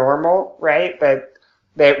that as normal, right?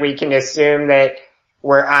 That we can assume that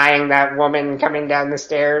we're eyeing that woman coming down the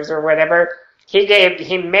stairs or whatever.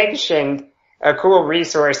 He mentioned a cool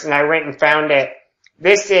resource, and I went and found it.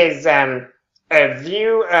 This is a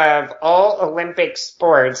view of all Olympic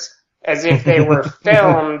sports as if they were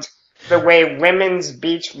filmed the way women's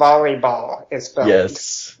beach volleyball is filmed.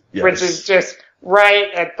 Yes. Which is just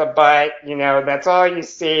right at the butt, that's all you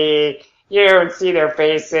see. You don't see their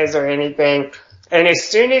faces or anything. And as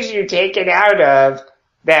soon as you take it out of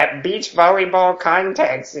that beach volleyball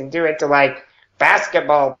context and do it to like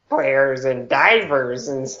basketball players and divers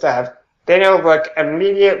and stuff, then it'll look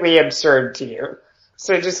immediately absurd to you.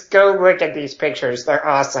 So just go look at these pictures. They're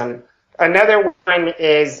awesome. Another one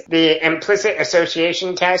is the implicit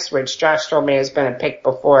association test, which Josh told me has been a pick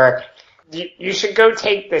before. You should go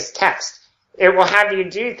take this test. It will have you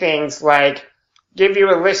do things like give you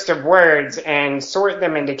a list of words and sort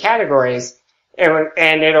them into categories.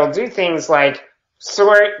 And it'll do things like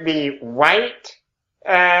sort the white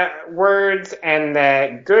words and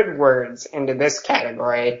the good words into this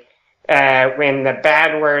category. When the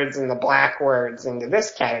bad words and the black words into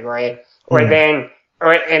this category, and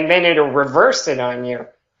then it'll reverse it on you,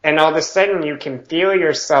 and all of a sudden you can feel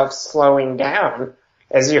yourself slowing down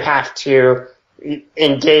as you have to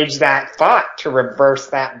engage that thought to reverse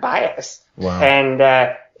that bias. Wow. And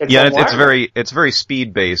it's very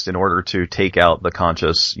speed based in order to take out the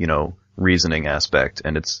conscious, reasoning aspect,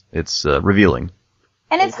 and it's revealing.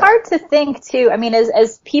 And it's hard to think too.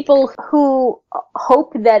 As people who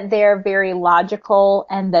hope that they're very logical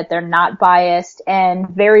and that they're not biased and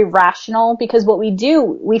very rational, because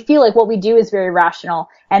we feel like what we do is very rational,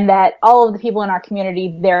 and that all of the people in our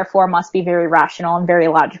community therefore must be very rational and very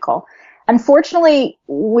logical. Unfortunately,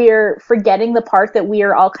 we're forgetting the part that we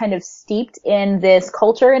are all kind of steeped in this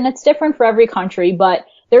culture, and it's different for every country, but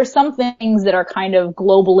there's some things that are kind of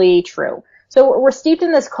globally true. So we're steeped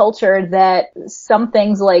in this culture that some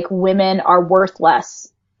things like women are worth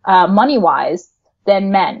less, money-wise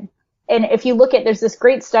than men. And if you look at, there's this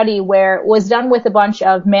great study where it was done with a bunch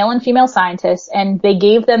of male and female scientists, and they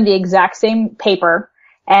gave them the exact same paper,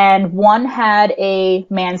 and one had a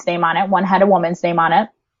man's name on it, one had a woman's name on it,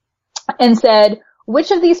 and said,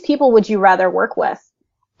 which of these people would you rather work with?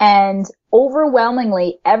 And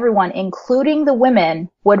overwhelmingly, everyone, including the women,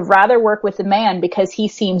 would rather work with the man because he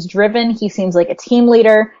seems driven, he seems like a team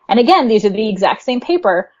leader. And again, these are the exact same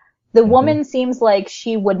paper. The woman seems like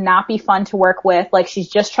she would not be fun to work with, like she's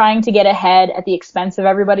just trying to get ahead at the expense of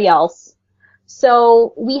everybody else.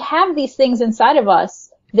 So we have these things inside of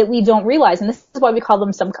us that we don't realize, and this is why we call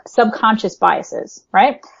them subconscious biases,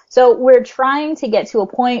 right? So we're trying to get to a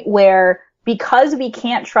point where, because we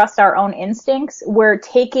can't trust our own instincts, we're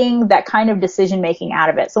taking that kind of decision making out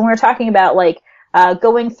of it. So when we're talking about like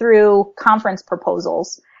going through conference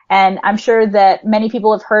proposals, and I'm sure that many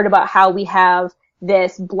people have heard about how we have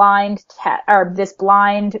this blind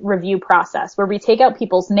review process where we take out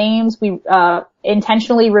people's names, we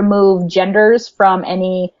intentionally remove genders from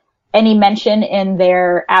any mention in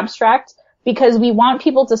their abstract, because we want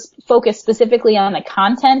people to focus specifically on the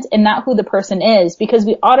content and not who the person is, because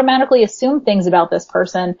we automatically assume things about this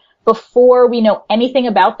person before we know anything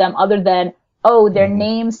about them other than, oh, their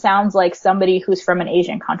name sounds like somebody who's from an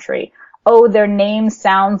Asian country. Oh, their name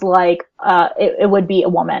sounds like it would be a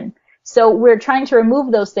woman. So we're trying to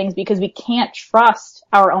remove those things because we can't trust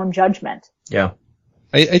our own judgment. Yeah.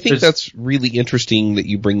 I think that's really interesting that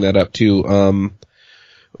you bring that up too.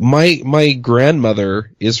 My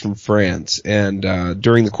grandmother is from France, and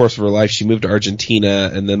during the course of her life, she moved to Argentina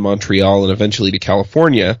and then Montreal and eventually to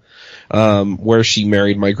California, where she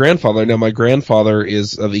married my grandfather. Now, my grandfather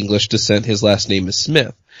is of English descent. His last name is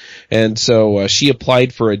Smith. And so she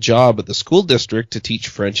applied for a job at the school district to teach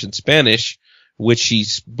French and Spanish, which she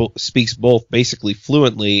speaks both basically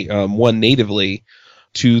fluently, one natively,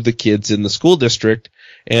 to the kids in the school district.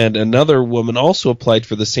 And another woman also applied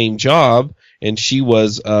for the same job, and she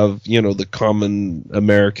was of, the common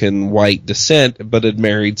American white descent, but had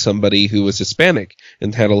married somebody who was Hispanic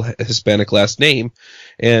and had a Hispanic last name.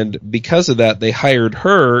 And because of that, they hired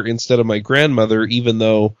her instead of my grandmother, even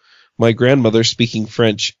though my grandmother, speaking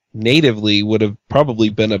French natively, would have probably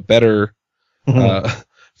been a better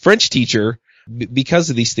French teacher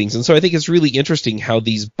because of these things. And so I think it's really interesting how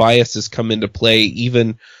these biases come into play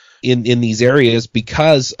even in these areas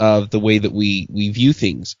because of the way that we view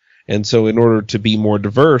things. And so in order to be more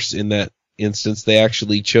diverse in that instance, they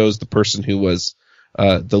actually chose the person who was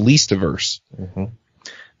the least diverse. Mm-hmm.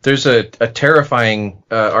 There's a terrifying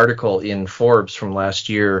article in Forbes from last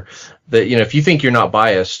year that, if you think you're not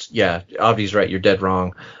biased, yeah, Avi's right, you're dead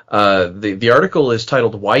wrong. The article is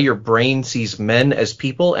titled "Why Your Brain Sees Men as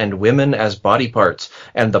People and Women as Body Parts."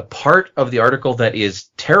 And the part of the article that is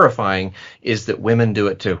terrifying is that women do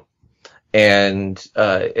it too. And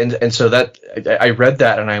so that I read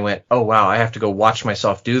that and I went, oh wow, I have to go watch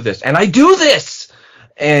myself do this, and I do this,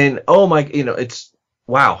 and oh my, it's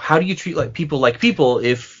wow. How do you treat like people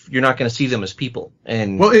if you're not going to see them as people?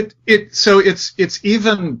 And well, it's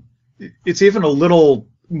even a little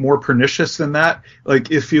more pernicious than that.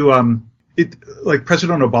 Like if you like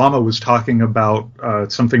President Obama was talking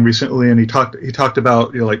about something recently, and he talked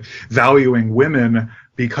about valuing women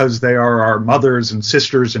because they are our mothers and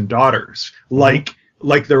sisters and daughters, like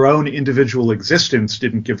their own individual existence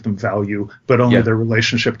didn't give them value, but only their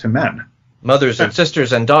relationship to men. Mothers and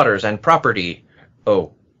sisters and daughters and property.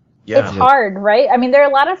 Oh, yeah. It's hard, right? I mean, there are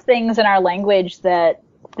a lot of things in our language that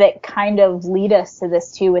kind of lead us to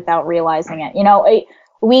this too without realizing it.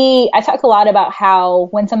 I talk a lot about how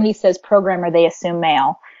when somebody says programmer, they assume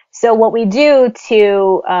male. So what we do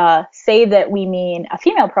to say that we mean a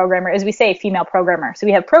female programmer is we say female programmer. So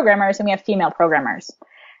we have programmers and we have female programmers.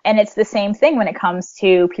 And it's the same thing when it comes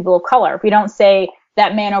to people of color. We don't say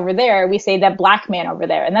that man over there, we say that black man over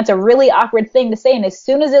there. And that's a really awkward thing to say. And as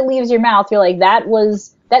soon as it leaves your mouth, you're like,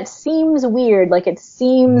 that seems weird. Like it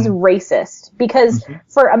seems racist. Because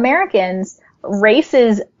for Americans, race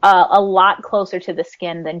is a lot closer to the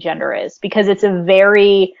skin than gender is, because it's a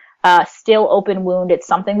very still open wound. It's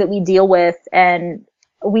something that we deal with, and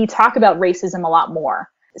we talk about racism a lot more.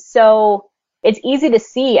 So it's easy to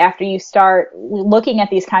see after you start looking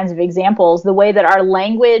at these kinds of examples, the way that our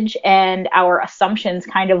language and our assumptions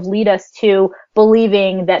kind of lead us to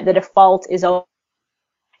believing that the default is, there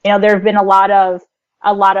have been a lot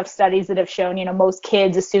of studies that have shown, most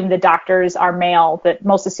kids assume that doctors are male, that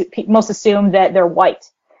most assume that they're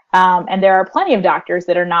white. And there are plenty of doctors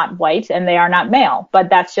that are not white and they are not male,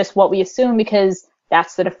 but that's just what we assume because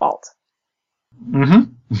that's the default.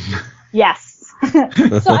 Mm-hmm. Yes.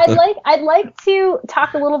 So I'd like to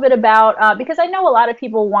talk a little bit about, because I know a lot of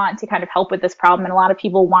people want to kind of help with this problem and a lot of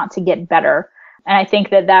people want to get better. And I think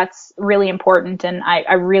that that's really important. And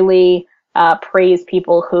I really, praise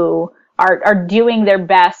people who are doing their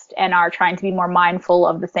best and are trying to be more mindful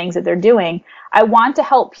of the things that they're doing. I want to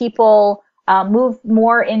help people move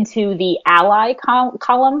more into the ally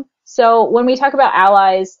column. So when we talk about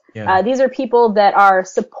allies, these are people that are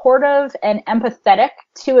supportive and empathetic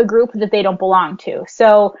to a group that they don't belong to.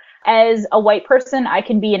 So as a white person, I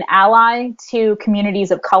can be an ally to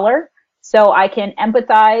communities of color. so I can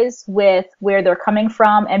empathize with where they're coming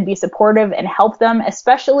from and be supportive and help them,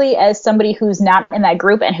 especially as somebody who's not in that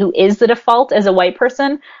group and who is the default as a white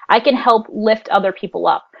person. I can help lift other people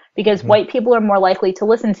up because white people are more likely to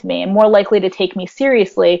listen to me and more likely to take me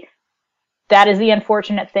seriously. That is the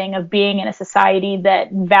unfortunate thing of being in a society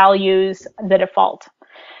that values the default.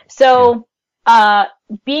 So,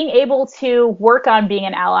 being able to work on being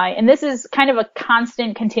an ally, and this is kind of a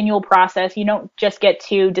constant, continual process. You don't just get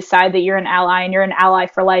to decide that you're an ally and you're an ally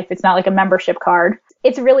for life. It's not like a membership card.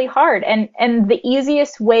 It's really hard. And the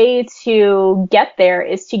easiest way to get there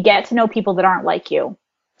is to get to know people that aren't like you.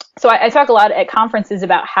 So I talk a lot at conferences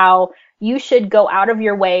about how you should go out of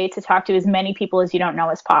your way to talk to as many people as you don't know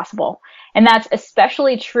as possible. And that's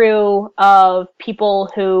especially true of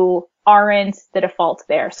people who aren't the default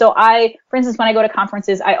there. So for instance, when I go to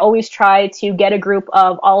conferences, I always try to get a group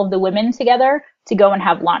of all of the women together to go and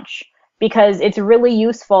have lunch because it's really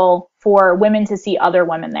useful for women to see other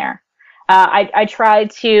women there. I try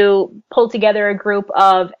to pull together a group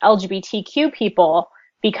of LGBTQ people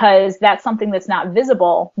because that's something that's not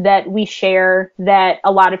visible that we share that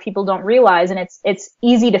a lot of people don't realize. And it's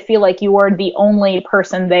easy to feel like you are the only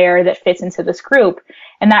person there that fits into this group.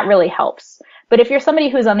 And that really helps. But if you're somebody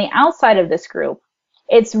who's on the outside of this group,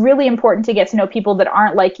 it's really important to get to know people that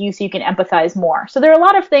aren't like you so you can empathize more. So there are a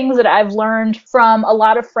lot of things that I've learned from a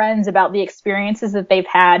lot of friends about the experiences that they've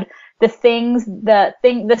had, the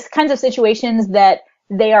kinds of situations that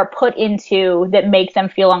they are put into that make them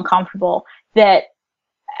feel uncomfortable, that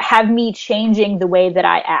have me changing the way that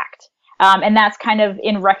I act. And that's kind of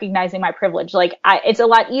in recognizing my privilege. Like, it's a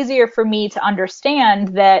lot easier for me to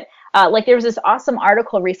understand that, like there was this awesome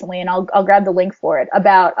article recently, and I'll grab the link for it,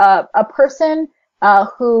 about a person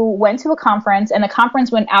who went to a conference, and the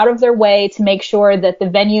conference went out of their way to make sure that the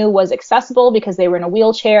venue was accessible because they were in a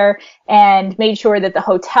wheelchair, and made sure that the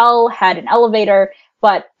hotel had an elevator.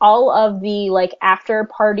 But all of the like after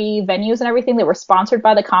party venues and everything that were sponsored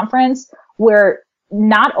by the conference were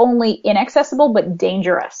not only inaccessible, but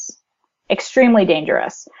dangerous. Extremely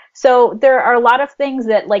dangerous. So there are a lot of things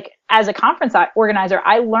that, like, as a conference organizer,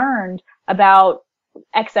 I learned about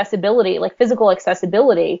accessibility, like physical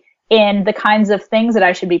accessibility, in the kinds of things that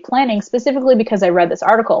I should be planning, specifically because I read this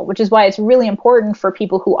article, which is why it's really important for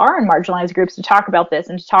people who are in marginalized groups to talk about this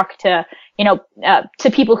and to talk to,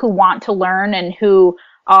 to people who want to learn and who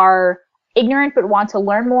are ignorant but want to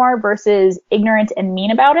learn more versus ignorant and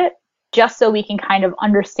mean about it, just so we can kind of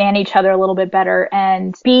understand each other a little bit better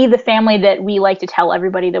and be the family that we like to tell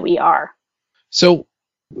everybody that we are. So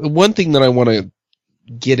one thing that I want to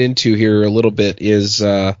get into here a little bit is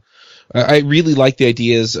I really like the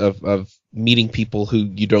ideas of meeting people who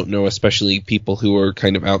you don't know, especially people who are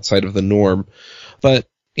kind of outside of the norm. But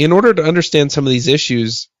in order to understand some of these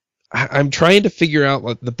issues, I'm trying to figure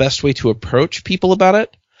out the best way to approach people about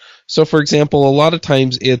it. So, for example, a lot of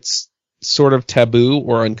times it's sort of taboo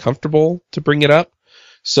or uncomfortable to bring it up.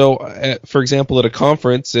 So, for example, at a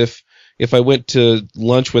conference, if I went to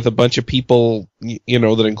lunch with a bunch of people,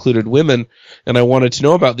 that included women, and I wanted to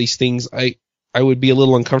know about these things, I would be a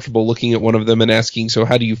little uncomfortable looking at one of them and asking, so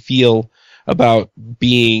how do you feel about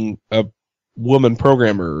being a woman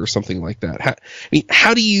programmer or something like that?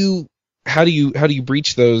 How do you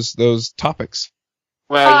breach those topics?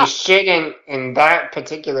 Well, you shouldn't, in that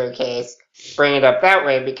particular case, bring it up that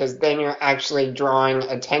way, because then you're actually drawing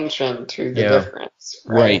attention to the difference.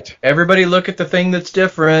 Right. Everybody look at the thing that's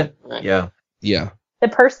different. Right. Yeah. The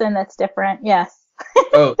person that's different, yes.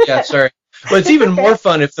 Oh, yeah, sorry. Well, it's even more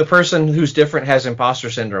fun if the person who's different has imposter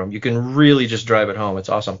syndrome. You can really just drive it home. It's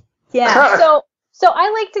awesome. Yeah. So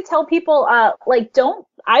I like to tell people,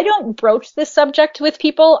 I don't broach this subject with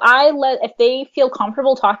people. If they feel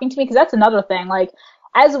comfortable talking to me, because that's another thing. Like,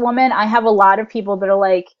 as a woman, I have a lot of people that are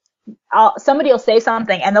like, somebody will say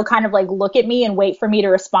something and they'll kind of like look at me and wait for me to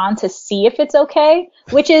respond to see if it's okay,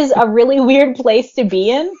 which is a really weird place to be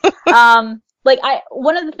in.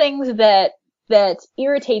 One of the things that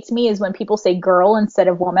irritates me is when people say girl instead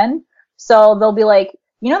of woman. So they'll be like,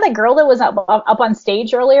 that girl that was up on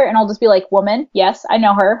stage earlier, and I'll just be like, woman, yes, I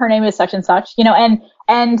know her. Her name is such and such,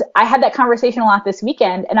 and I had that conversation a lot this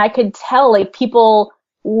weekend, and I could tell like people,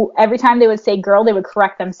 every time they would say girl, they would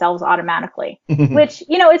correct themselves automatically, which,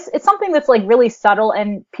 it's something that's like really subtle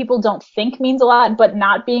and people don't think means a lot, but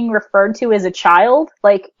not being referred to as a child,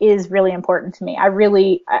 like, is really important to me.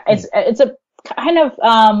 It's a kind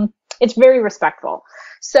of, it's very respectful.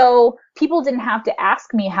 So people didn't have to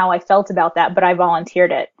ask me how I felt about that, but I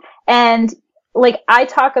volunteered it. And like I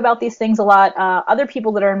talk about these things a lot. Other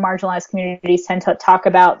people that are in marginalized communities tend to talk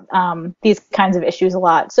about these kinds of issues a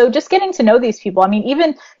lot. So just getting to know these people. I mean,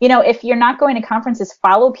 even, if you're not going to conferences,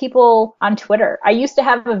 follow people on Twitter. I used to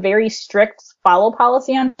have a very strict follow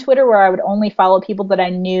policy on Twitter where I would only follow people that I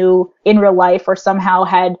knew in real life or somehow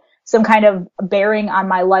had some kind of bearing on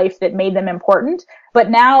my life that made them important. But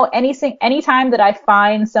now anytime that I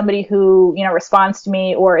find somebody who, responds to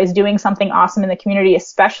me or is doing something awesome in the community,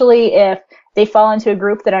 especially if they fall into a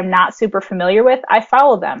group that I'm not super familiar with, I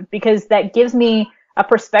follow them because that gives me a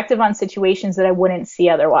perspective on situations that I wouldn't see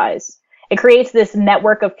otherwise. It creates this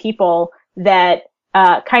network of people that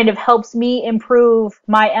kind of helps me improve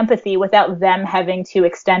my empathy without them having to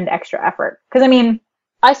extend extra effort. Because,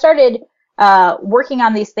 I started working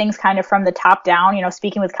on these things kind of from the top down,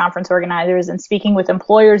 speaking with conference organizers and speaking with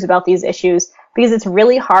employers about these issues, because it's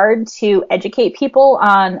really hard to educate people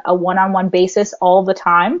on a one-on-one basis all the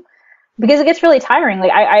time. Because it gets really tiring.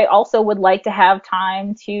 Like I also would like to have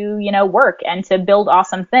time to, work and to build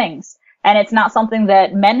awesome things. And it's not something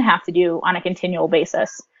that men have to do on a continual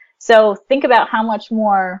basis. So think about how much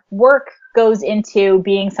more work goes into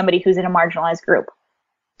being somebody who's in a marginalized group.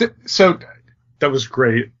 So that was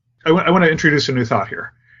great. I want to introduce a new thought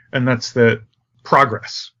here, and that's that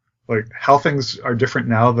progress, like how things are different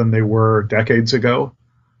now than they were decades ago.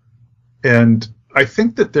 And I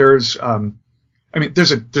think that there's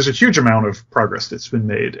a huge amount of progress that's been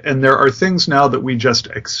made, and there are things now that we just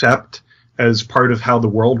accept as part of how the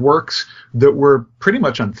world works that were pretty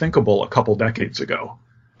much unthinkable a couple decades ago.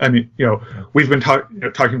 We've been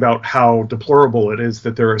talking about how deplorable it is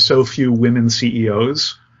that there are so few women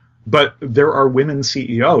CEOs, but there are women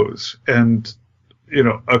CEOs, and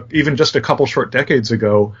even just a couple short decades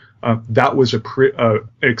ago, that was a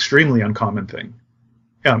extremely uncommon thing.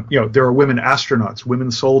 There are women astronauts,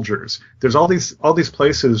 women soldiers. There's all these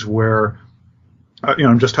places where,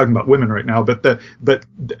 I'm just talking about women right now, but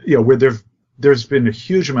where there's been a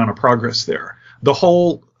huge amount of progress there. The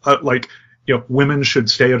whole, women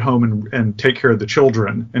should stay at home and take care of the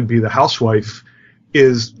children and be the housewife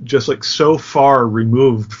is just like so far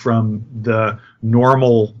removed from the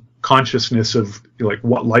normal consciousness of like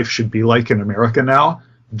what life should be like in America now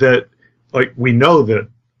that like we know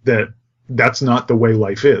that that's not the way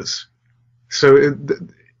life is. So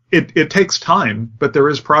it takes time, but there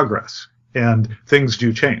is progress and things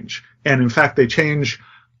do change. And in fact, they change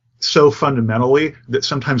so fundamentally that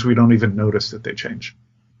sometimes we don't even notice that they change.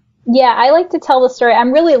 Yeah, I like to tell the story.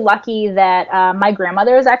 I'm really lucky that my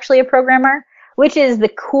grandmother is actually a programmer, which is the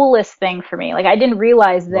coolest thing for me. Like I didn't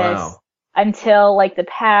realize this until like the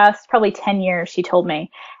past probably 10 years, she told me.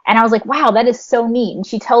 And I was like, wow, that is so neat. And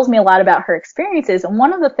she tells me a lot about her experiences. And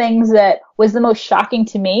one of the things that was the most shocking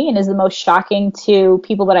to me and is the most shocking to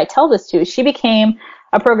people that I tell this to is she became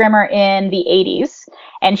a programmer in the 80s.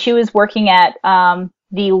 And she was working at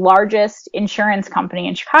the largest insurance company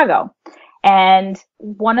in Chicago. And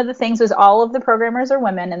one of the things was all of the programmers are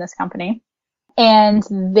women in this company. And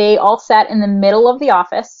they all sat in the middle of the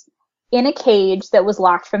office in a cage that was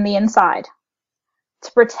locked from the inside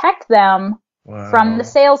to protect them from the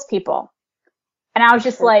salespeople. And I was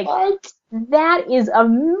just like, that is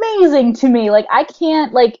amazing to me. Like, I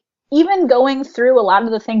can't, like, even going through a lot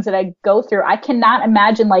of the things that I go through, I cannot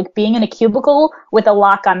imagine, like, being in a cubicle with a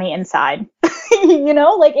lock on the inside.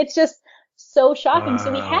 Like, it's just so shocking.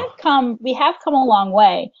 So we have come a long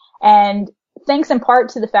way. And thanks in part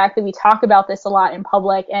to the fact that we talk about this a lot in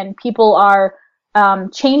public and people are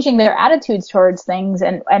changing their attitudes towards things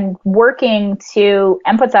and working to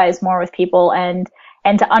empathize more with people and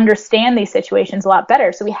to understand these situations a lot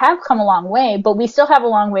better. So we have come a long way, but we still have a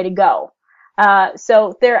long way to go.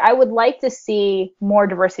 I would like to see more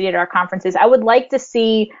diversity at our conferences. I would like to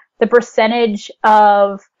see the percentage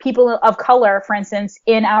of people of color, for instance,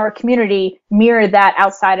 in our community mirror that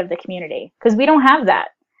outside of the community, because we don't have that.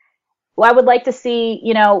 Well, I would like to see,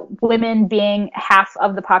 women being half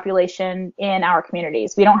of the population in our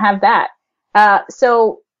communities. We don't have that.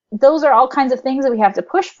 So those are all kinds of things that we have to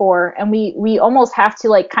push for. And we almost have to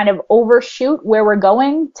like kind of overshoot where we're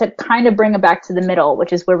going to kind of bring it back to the middle,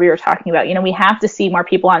 which is where we were talking about. We have to see more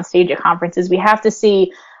people on stage at conferences. We have to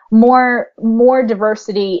see more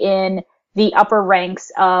diversity in the upper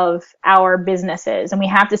ranks of our businesses. And we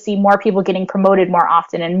have to see more people getting promoted more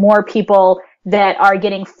often and more people that are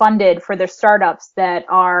getting funded for their startups that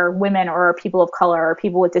are women or people of color or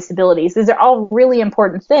people with disabilities. These are all really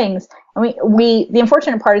important things. And the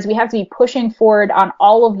unfortunate part is we have to be pushing forward on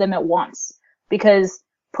all of them at once, because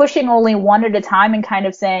pushing only one at a time and kind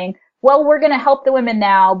of saying, well, we're going to help the women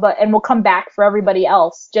now, and we'll come back for everybody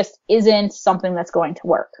else just isn't something that's going to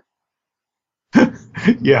work.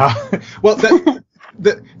 Yeah. Well,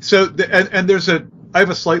 I have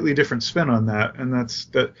a slightly different spin on that, and that's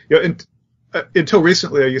that. Until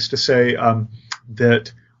recently, I used to say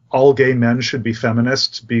that all gay men should be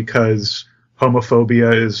feminists because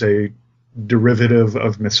homophobia is a derivative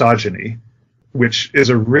of misogyny, which is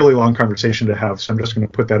a really long conversation to have. So I'm just going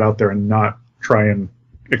to put that out there and not try and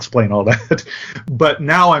explain all that. But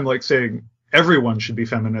now I'm like saying everyone should be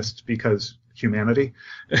feminists because humanity.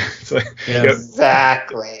 Like,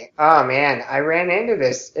 exactly. Oh man, I ran into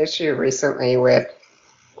this issue recently with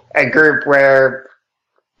a group where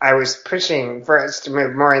I was pushing for us to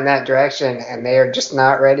move more in that direction, and they are just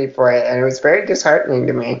not ready for it, and it was very disheartening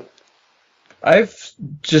to me. I've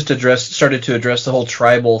just started to address the whole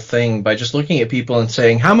tribal thing by just looking at people and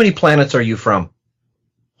saying, how many planets are you from?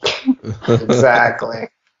 Exactly.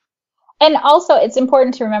 And also, it's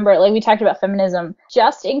important to remember, like we talked about feminism,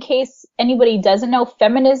 just in case anybody doesn't know,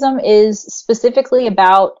 feminism is specifically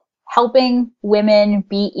about helping women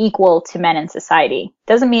be equal to men in society.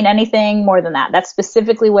 Doesn't mean anything more than that. That's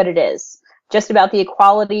specifically what it is. Just about the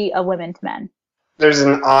equality of women to men. There's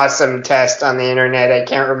an awesome test on the internet. I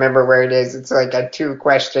can't remember where it is. It's like a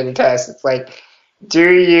 2-question test. It's like,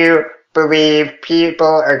 do you believe people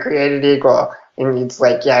are created equal? And it's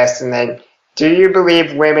like, yes. And then, do you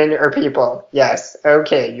believe women are people? Yes.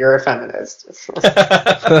 Okay, you're a feminist.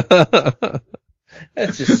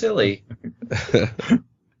 That's just silly.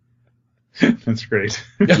 That's great.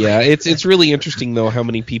 Yeah, it's really interesting though how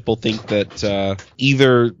many people think that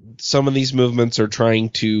either some of these movements are trying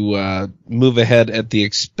to move ahead at the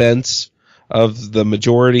expense of the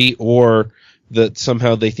majority, or that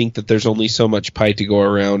somehow they think that there's only so much pie to go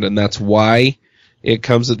around, and that's why it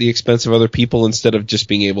comes at the expense of other people, instead of just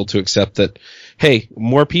being able to accept that, hey,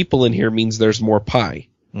 more people in here means there's more pie.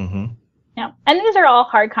 Mm-hmm. Yeah, and these are all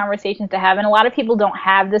hard conversations to have, and a lot of people don't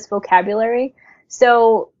have this vocabulary.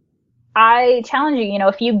 So I challenge you,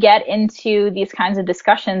 if you get into these kinds of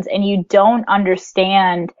discussions and you don't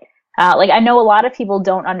understand, I know a lot of people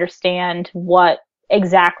don't understand what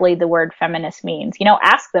exactly the word feminist means.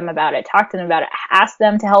 Ask them about it, talk to them about it, ask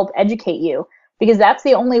them to help educate you, because that's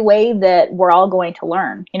the only way that we're all going to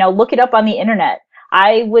learn. Look it up on the internet.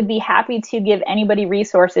 I would be happy to give anybody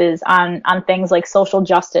resources on things like social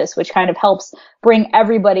justice, which kind of helps bring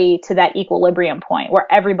everybody to that equilibrium point where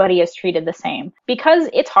everybody is treated the same. Because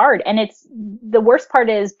it's hard, and the worst part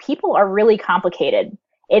is people are really complicated.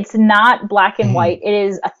 It's not black and white. It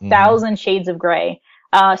is 1,000 shades of gray.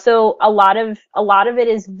 So a lot of it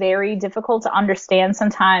is very difficult to understand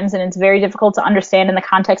sometimes, and it's very difficult to understand in the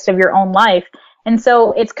context of your own life. And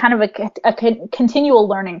so it's kind of a continual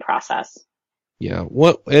learning process. Yeah.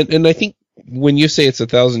 And I think when you say it's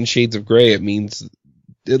 1,000 shades of gray, it means,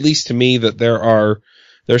 at least to me, that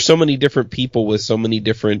there's so many different people with so many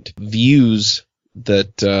different views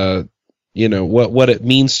that, what it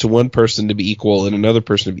means to one person to be equal and another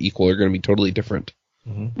person to be equal are going to be totally different.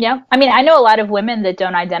 Mm-hmm. Yeah. I mean, I know a lot of women that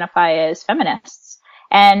don't identify as feminists,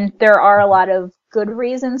 and there are a lot of good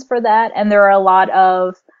reasons for that. And there are a lot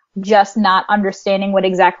of just not understanding what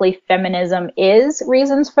exactly feminism is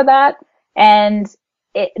reasons for that. And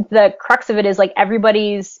the crux of it is, like,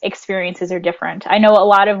 everybody's experiences are different. I know a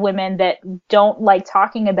lot of women that don't like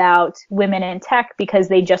talking about women in tech because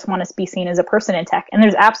they just want to be seen as a person in tech. And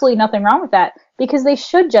there's absolutely nothing wrong with that, because they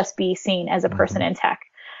should just be seen as a person in tech.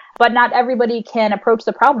 But not everybody can approach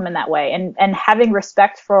the problem in that way. And having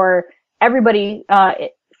respect for everybody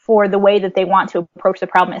for the way that they want to approach the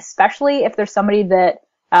problem, especially if there's somebody that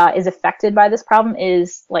is affected by this problem,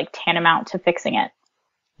 is like tantamount to fixing it.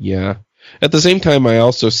 Yeah. At the same time, I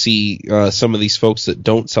also see some of these folks that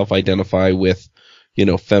don't self-identify with,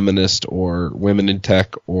 feminist or women in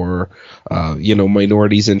tech or,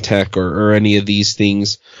 minorities in tech or any of these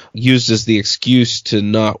things used as the excuse to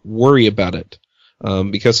not worry about it.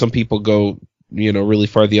 Because some people go, really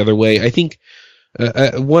far the other way. I think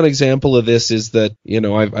one example of this is that,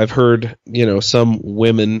 I've heard, some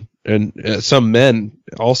women and some men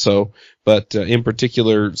also, but in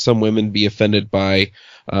particular, some women be offended by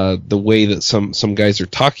the way that some guys are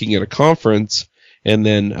talking at a conference, and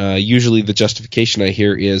then usually the justification I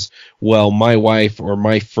hear is, well, my wife or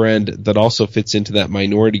my friend that also fits into that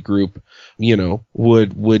minority group,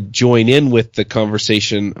 would join in with the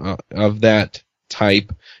conversation of that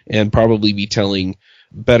type and probably be telling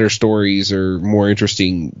better stories or more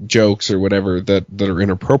interesting jokes or whatever that are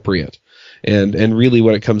inappropriate. And really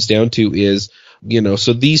what it comes down to is,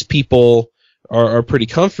 so these people are pretty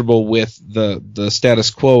comfortable with the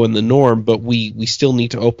status quo and the norm, but we still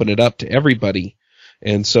need to open it up to everybody.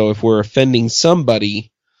 And so if we're offending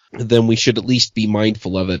somebody, then we should at least be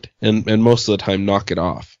mindful of it and most of the time knock it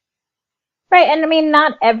off. Right, and I mean,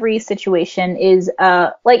 not every situation is,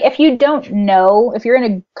 like, if you don't know, if you're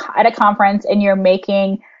at a conference and you're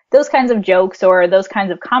making those kinds of jokes or those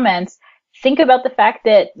kinds of comments, think about the fact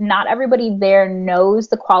that not everybody there knows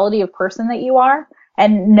the quality of person that you are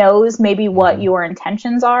and knows maybe what your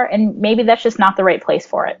intentions are, and maybe that's just not the right place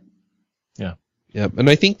for it. Yeah. Yeah, and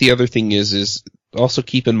I think the other thing is also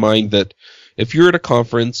keep in mind that if you're at a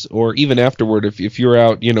conference or even afterward, if you're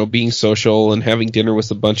out, being social and having dinner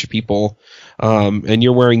with a bunch of people, and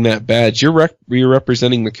you're wearing that badge, you're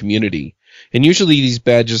representing the community. And usually these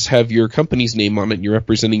badges have your company's name on it and you're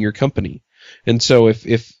representing your company. And so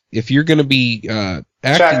if you're going to be, acting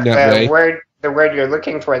Chuck, that way. The word you're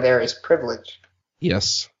looking for there is privilege.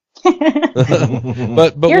 Yes.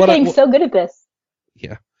 but you're getting so good at this.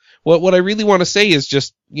 Yeah. What I really want to say is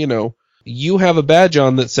just, you have a badge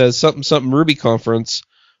on that says something Ruby conference.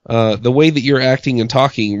 The way that you're acting and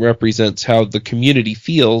talking represents how the community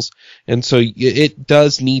feels, and so it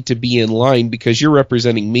does need to be in line because you're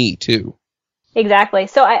representing me too. Exactly.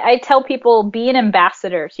 So I tell people, be an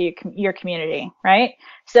ambassador to your community, right?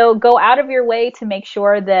 So go out of your way to make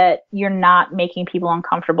sure that you're not making people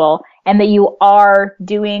uncomfortable and that you are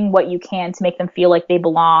doing what you can to make them feel like they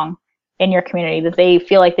belong in your community, that they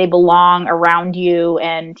feel like they belong around you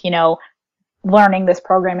and, learning this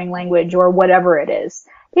programming language or whatever it is.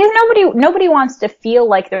 Because nobody wants to feel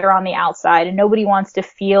like they're on the outside, and nobody wants to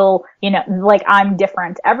feel, like I'm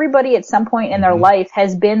different. Everybody at some point in their life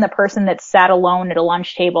has been the person that sat alone at a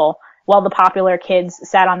lunch table while the popular kids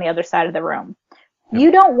sat on the other side of the room. Yep.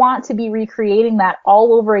 You don't want to be recreating that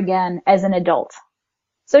all over again as an adult.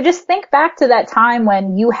 So just think back to that time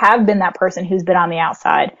when you have been that person who's been on the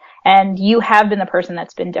outside and you have been the person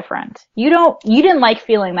that's been different. You didn't like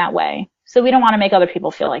feeling that way. So we don't want to make other people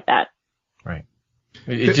feel like that. Right.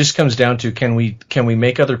 It just comes down to can we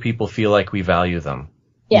make other people feel like we value them?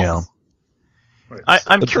 Yes. Right.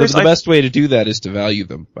 I'm curious. The best way to do that is to value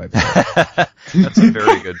them. By the way. That's a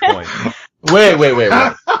very good point. Wait.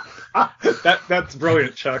 That's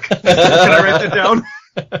brilliant, Chuck. Can I write that down?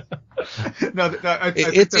 No,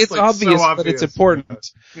 it's like obvious, but it's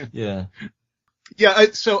important. Yeah. Yeah.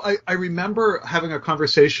 So I remember having a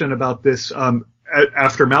conversation about this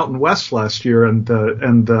after Mountain West last year and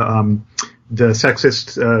the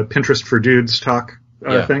sexist Pinterest for dudes talk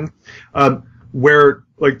thing, where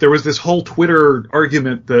like there was this whole Twitter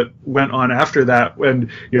argument that went on after that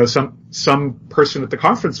when some person at the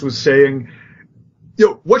conference was saying,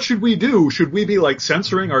 what should we do? Should we be like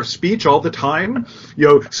censoring our speech all the time,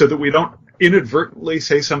 so that we don't inadvertently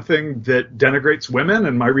say something that denigrates women?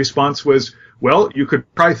 And my response was, well, you could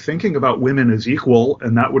try thinking about women as equal,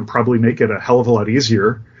 and that would probably make it a hell of a lot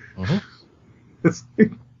easier.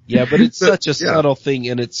 Yeah, but it's such a subtle thing,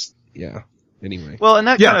 and anyway. Well, and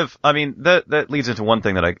that kind of, that leads into one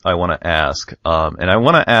thing that I want to ask, and I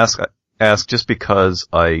want to ask just because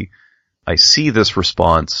I see this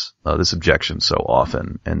response, this objection so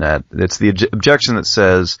often, and that it's the objection that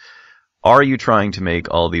says, are you trying to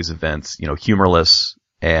make all these events, humorless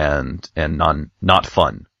and not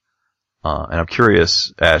fun? And I'm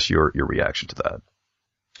curious, Ash, your reaction to that.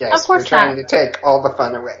 Yes, of course we're trying to take all the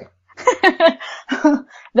fun away.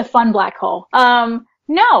 The fun black hole.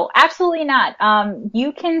 No, absolutely not.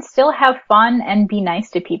 You can still have fun and be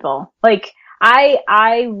nice to people. Like,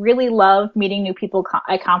 I really love meeting new people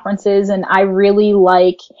at conferences, and I really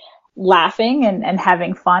like laughing and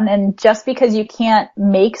having fun. And just because you can't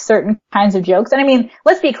make certain kinds of jokes, and I mean,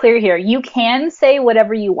 let's be clear here, you can say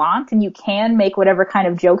whatever you want and you can make whatever kind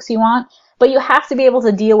of jokes you want, but you have to be able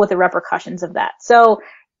to deal with the repercussions of that. So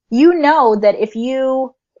that if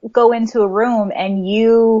you go into a room and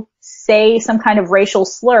you say some kind of racial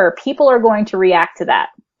slur, people are going to react to that,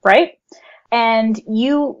 right? And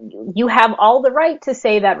you have all the right to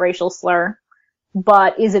say that racial slur,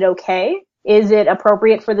 but is it okay? Is it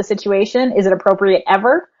appropriate for the situation? Is it appropriate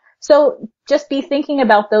ever? So just be thinking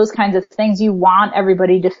about those kinds of things. You want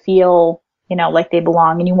everybody to feel, like they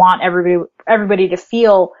belong, and you want everybody to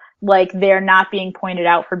feel like they're not being pointed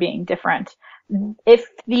out for being different. If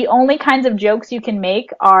the only kinds of jokes you can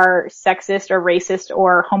make are sexist or racist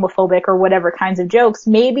or homophobic or whatever kinds of jokes,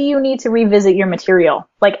 maybe you need to revisit your material.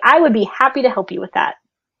 Like, I would be happy to help you with that.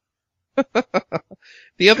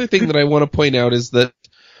 The other thing that I want to point out is that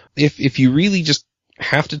if you really just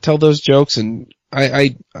have to tell those jokes, and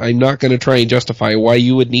I'm not going to try and justify why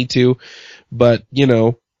you would need to, but,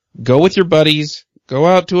 go with your buddies, go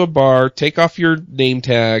out to a bar, take off your name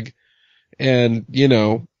tag, and,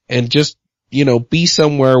 and just, be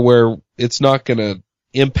somewhere where it's not going to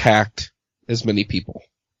impact as many people.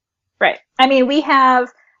 Right. I mean, we have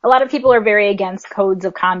a lot of people are very against codes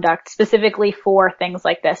of conduct specifically for things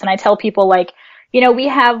like this. And I tell people, like, you know, we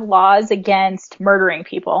have laws against murdering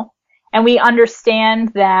people, and we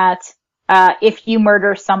understand that if you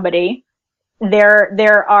murder somebody,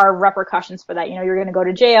 there are repercussions for that. You know, you're going to go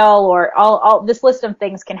to jail, or all this list of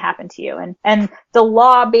things can happen to you. And the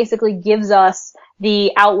law basically gives us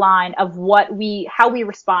the outline of how we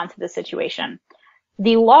respond to the situation.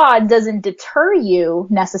 The law doesn't deter you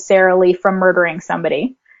necessarily from murdering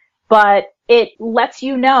somebody, but it lets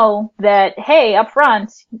you know that, hey, up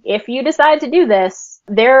front, if you decide to do this,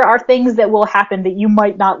 there are things that will happen that you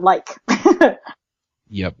might not like.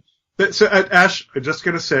 Yep. So, Ash, I'm just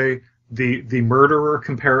going to say, the murderer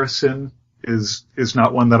comparison is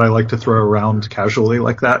not one that I like to throw around casually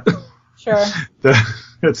like that. Sure.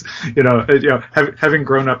 It's having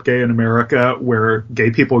grown up gay in America, where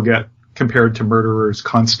gay people get compared to murderers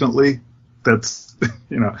constantly. That's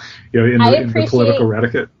in the political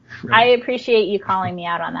etiquette. I appreciate you calling me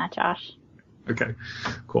out on that, Josh. Okay,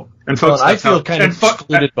 cool. And folks, I feel kind of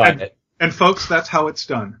excluded by it. And folks, that's how it's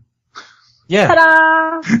done. Yeah.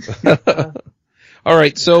 Ta-da! All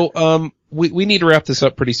right, so we need to wrap this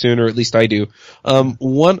up pretty soon, or at least I do.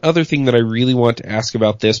 One other thing that I really want to ask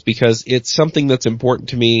about this, because it's something that's important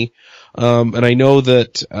to me, and I know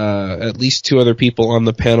that at least 2 other people on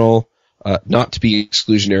the panel, not to be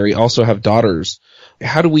exclusionary, also have daughters.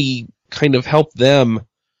 How do we kind of help them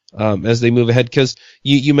as they move ahead? Because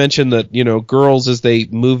you mentioned that, you know, girls, as they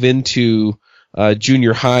move into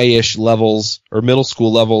junior high-ish levels or middle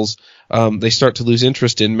school levels, they start to lose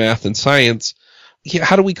interest in math and science.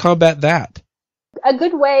 How do we combat that? A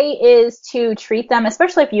good way is to treat them,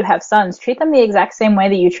 especially if you have sons, treat them the exact same way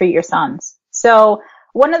that you treat your sons. So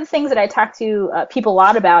one of the things that I talk to people a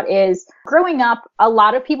lot about is growing up, a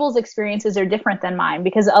lot of people's experiences are different than mine,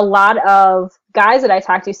 because a lot of guys that I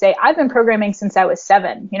talk to say, I've been programming since I was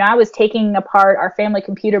 7. You know, I was taking apart our family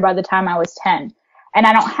computer by the time I was 10. And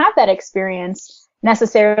I don't have that experience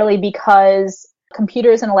necessarily because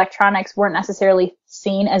computers and electronics weren't necessarily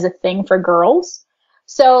seen as a thing for girls.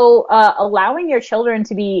 So allowing your children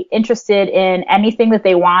to be interested in anything that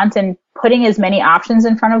they want and putting as many options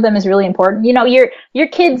in front of them is really important. You know, your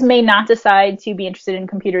kids may not decide to be interested in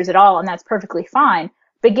computers at all, and that's perfectly fine.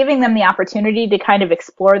 But giving them the opportunity to kind of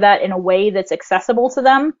explore that in a way that's accessible to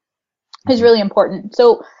them is really important.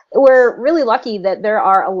 So we're really lucky that there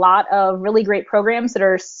are a lot of really great programs that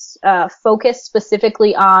are focused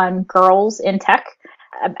specifically on girls in tech,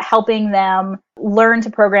 helping them learn to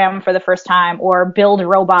program for the first time or build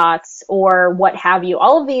robots or what have you.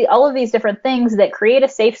 All of these different things that create a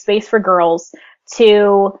safe space for girls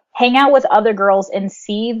to hang out with other girls and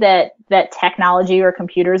see that technology or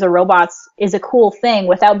computers or robots is a cool thing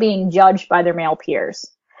without being judged by their male peers.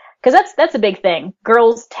 Because that's a big thing.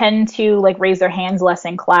 Girls tend to like raise their hands less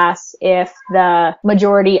in class if the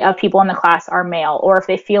majority of people in the class are male, or if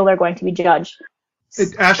they feel they're going to be judged.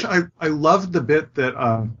 Ash, I loved the bit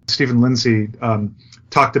that Stephen Lindsay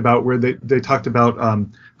talked about, where they talked about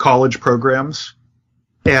college programs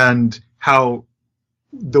and how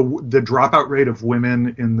the dropout rate of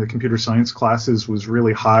women in the computer science classes was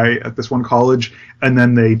really high at this one college, and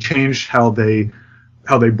then they changed how they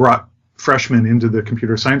brought freshmen into the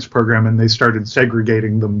computer science program, and they started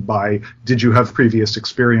segregating them by did you have previous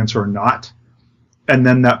experience or not, and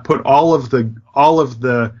then that put all of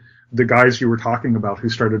the guys you were talking about who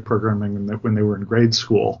started programming when they were in grade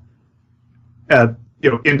school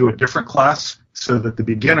into a different class, so that the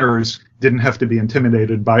beginners didn't have to be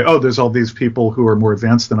intimidated by, oh, there's all these people who are more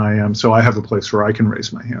advanced than I am, so I have a place where I can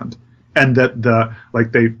raise my hand. And that the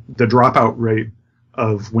dropout rate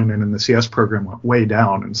of women in the CS program went way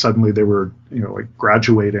down, and suddenly they were,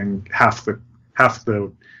 graduating half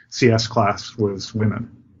the CS class was women.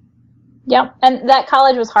 Yep, and that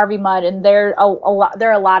college was Harvey Mudd, and there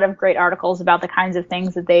are a lot of great articles about the kinds of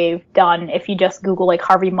things that they've done if you just Google like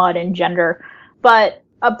Harvey Mudd and gender. But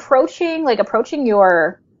approaching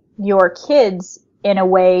your kids in a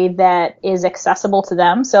way that is accessible to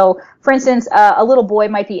them. So, for instance, a little boy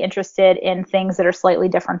might be interested in things that are slightly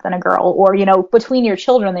different than a girl, or, between your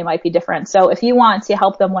children, they might be different. So if you want to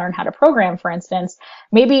help them learn how to program, for instance,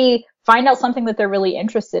 maybe find out something that they're really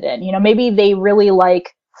interested in. Maybe they really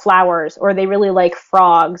like flowers, or they really like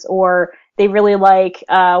frogs, or they really like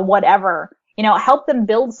whatever. Help them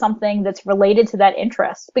build something that's related to that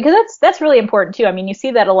interest, because that's really important too. I mean, you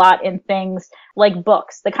see that a lot in things like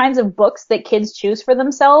books. The kinds of books that kids choose for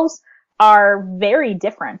themselves are very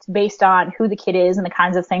different based on who the kid is and the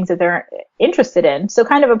kinds of things that they're interested in. So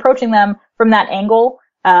kind of approaching them from that angle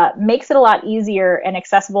makes it a lot easier and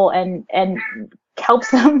accessible, and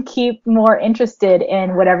helps them keep more interested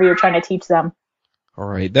in whatever you're trying to teach them. All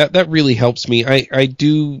right, that really helps me. I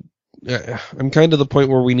do. I'm kind of the point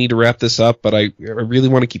where we need to wrap this up, but I really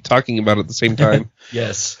want to keep talking about it at the same time.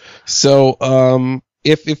 Yes. So,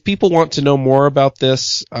 if people want to know more about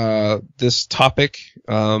this topic,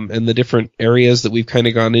 and the different areas that we've kind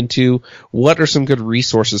of gone into, what are some good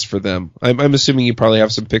resources for them? I'm assuming you probably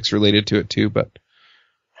have some picks related to it too, but.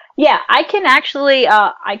 Yeah, I can actually,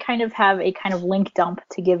 I kind of have a kind of link dump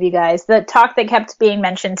to give you guys. The talk that kept being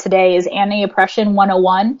mentioned today is Anti-Oppression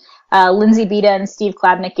 101. Lindsay Beta and Steve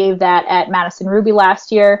Klabnik gave that at Madison Ruby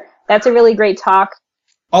last year. That's a really great talk.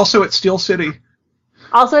 Also at Steel City.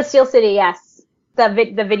 Yes.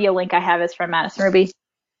 The video link I have is from Madison Ruby.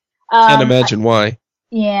 Can't imagine why.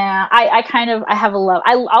 Yeah, I have a love.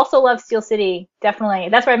 I also love Steel City, definitely.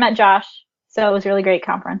 That's where I met Josh. So it was a really great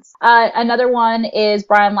conference. Another one is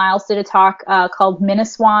Brian Lyles did a talk called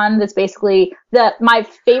Minneswan. That's basically my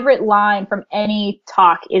favorite line from any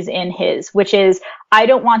talk is in his, which is, I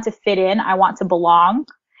don't want to fit in, I want to belong.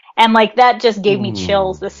 And like that just gave me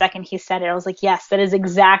chills the second he said it. I was like, yes, that is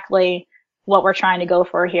exactly what we're trying to go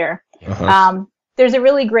for here. Uh-huh. There's a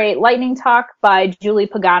really great lightning talk by Julie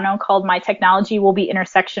Pagano called My Technology Will Be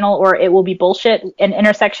Intersectional or It Will Be Bullshit. And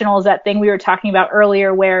intersectional is that thing we were talking about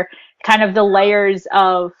earlier where kind of the layers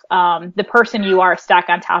of the person you are stack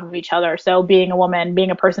on top of each other. So being a woman,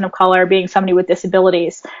 being a person of color, being somebody with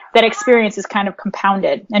disabilities, that experience is kind of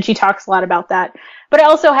compounded. And she talks a lot about that. But I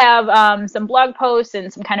also have some blog posts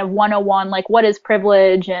and some kind of 101, like what is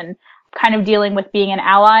privilege and kind of dealing with being an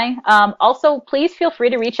ally. Also, please feel free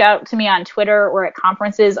to reach out to me on Twitter or at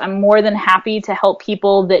conferences. I'm more than happy to help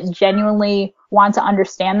people that genuinely want to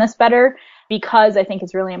understand this better because I think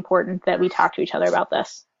it's really important that we talk to each other about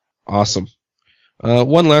this. Awesome.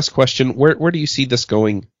 One last question. Where do you see this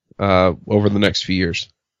going over the next few years?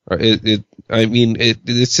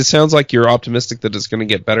 It sounds like you're optimistic that it's going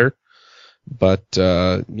to get better, but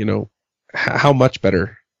how much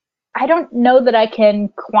better? I don't know that I can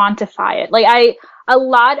quantify it. Like a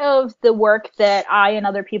lot of the work that I and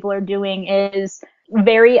other people are doing is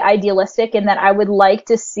very idealistic in that I would like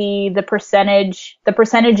to see the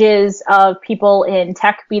percentages of people in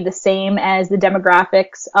tech be the same as the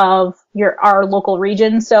demographics of our local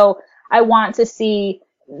region. So I want to see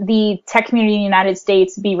the tech community in the United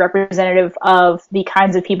States be representative of the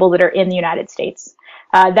kinds of people that are in the United States.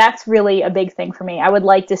 That's really a big thing for me. I would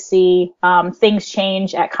like to see things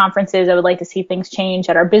change at conferences. I would like to see things change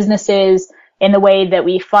at our businesses in the way that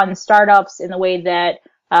we fund startups, in the way that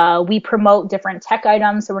we promote different tech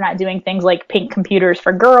items. So we're not doing things like pink computers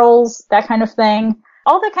for girls, that kind of thing.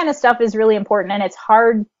 All that kind of stuff is really important, and it's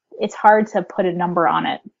hard to put a number on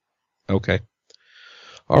it. Okay.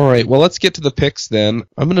 All right. Well, let's get to the picks then.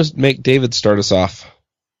 I'm going to make David start us off.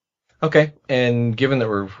 Okay, and given that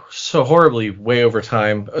we're so horribly way over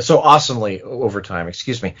time, so awesomely over time,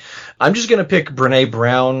 excuse me, I'm just going to pick Brene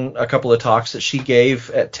Brown, a couple of talks that she gave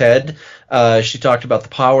at TED. She talked about the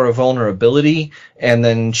power of vulnerability, and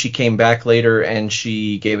then she came back later and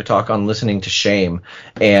she gave a talk on listening to shame.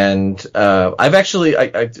 And I've actually,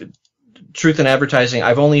 truth in advertising,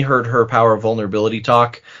 I've only heard her power of vulnerability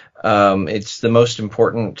talk. It's the most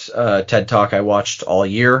important TED talk I watched all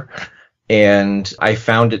year. And I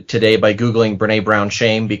found it today by Googling Brene Brown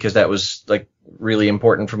shame because that was like really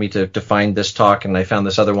important for me to find this talk. And I found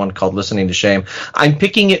this other one called Listening to Shame. I'm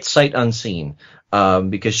picking it sight unseen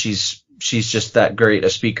because she's just that great a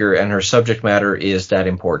speaker and her subject matter is that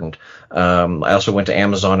important. I also went to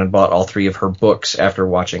Amazon and bought all 3 of her books after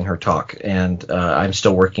watching her talk. And I'm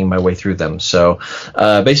still working my way through them. So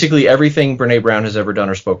basically everything Brene Brown has ever done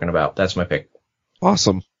or spoken about. That's my pick.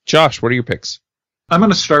 Awesome. Josh, what are your picks? I'm going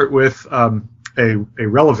to start with a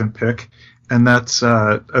relevant pick, and that's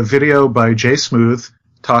a video by Jay Smooth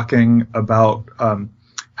talking about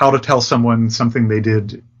how to tell someone something they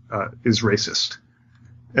did is racist.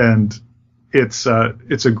 And it's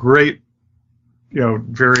a great,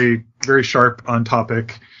 very, very sharp on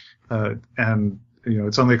topic, and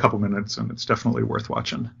it's only a couple minutes, and it's definitely worth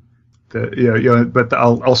watching. But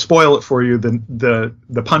I'll spoil it for you. The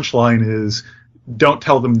punchline is, don't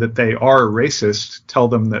tell them that they are racist. Tell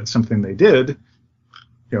them that something they did,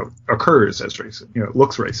 occurs as racist.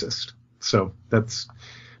 Looks racist. So that's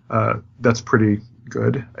pretty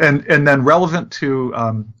good. And then relevant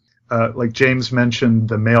to, like James mentioned,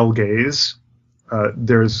 the male gaze.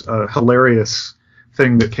 There's a hilarious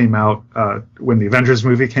thing that came out when the Avengers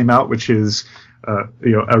movie came out, which is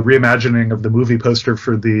a reimagining of the movie poster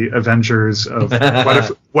for the Avengers of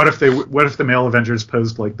what if the male Avengers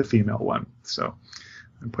posed like the female one. So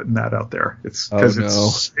I'm putting that out there. It's because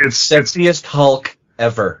it's sexiest Hulk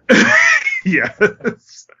ever.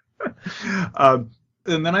 Yes.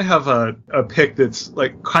 And then I have a pick that's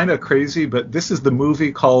like kind of crazy, but this is the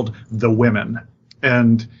movie called The Women.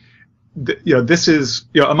 And this is,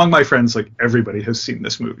 among my friends, like everybody has seen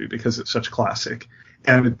this movie because it's such a classic.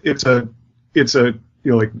 And it's a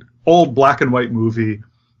like old black and white movie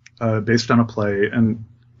based on a play. And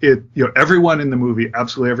everyone in the movie,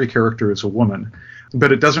 absolutely every character is a woman.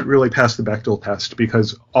 But it doesn't really pass the Bechdel test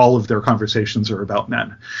because all of their conversations are about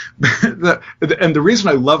men. And the reason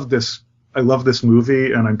I love this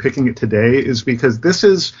movie and I'm picking it today is because this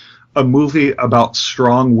is a movie about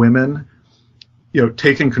strong women,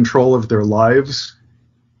 taking control of their lives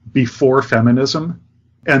before feminism,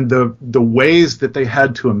 and the ways that they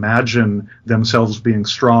had to imagine themselves being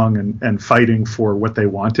strong and fighting for what they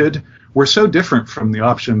wanted were so different from the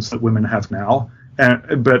options that women have now.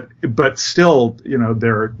 But still,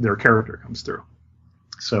 their character comes through.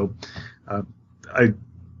 So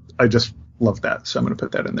I just love that. So I'm going to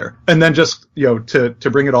put that in there. And then just, to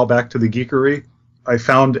bring it all back to the geekery, I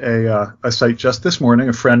found a site just this morning.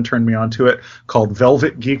 A friend turned me onto it called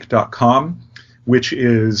velvetgeek.com, which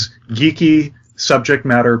is geeky subject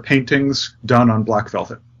matter paintings done on black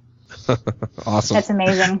velvet. Awesome. That's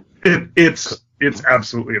amazing. It's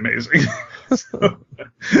absolutely amazing. So,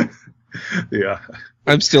 yeah.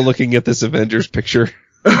 I'm still looking at this Avengers picture.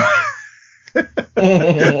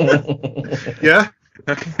 Yeah.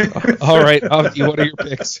 All right, what are your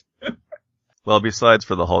picks? Well, besides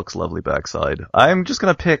for the Hulk's lovely backside, I'm just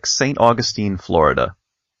going to pick St. Augustine, Florida.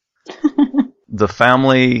 The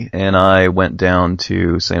family and I went down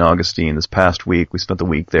to St. Augustine this past week. We spent the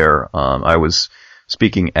week there. I was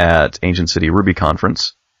speaking at Ancient City Ruby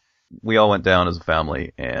Conference. We all went down as a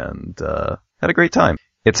family and had a great time.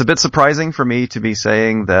 It's a bit surprising for me to be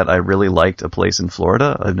saying that I really liked a place in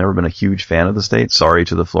Florida. I've never been a huge fan of the state. Sorry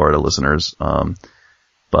to the Florida listeners.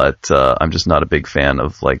 But I'm just not a big fan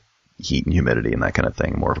of like heat and humidity and that kind of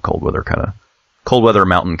thing. More of a cold weather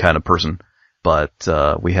mountain kind of person. But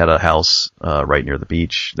we had a house right near the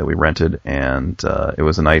beach that we rented, and it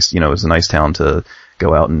was a nice town to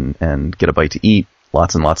go out and get a bite to eat.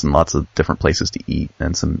 Lots and lots and lots of different places to eat,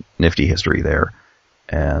 and some nifty history there.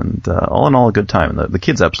 And all in all, a good time. And the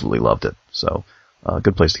kids absolutely loved it. So a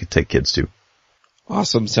good place to take kids to.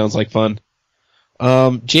 Awesome. Sounds like fun.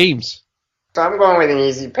 James. So I'm going with an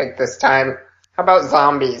easy pick this time. How about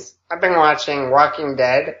zombies? I've been watching Walking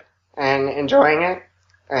Dead and enjoying it.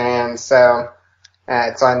 And so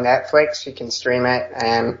it's on Netflix. You can stream it.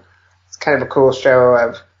 And it's kind of a cool show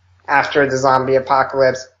of after the zombie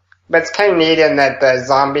apocalypse. But it's kind of neat in that the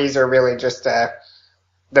zombies are really just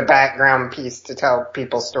the background piece to tell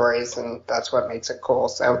people stories, and that's what makes it cool.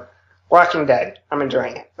 So, Walking Dead, I'm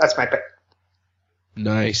enjoying it. That's my pick.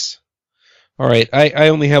 Nice. All right, I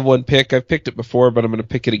only have one pick. I've picked it before, but I'm going to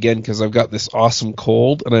pick it again because I've got this awesome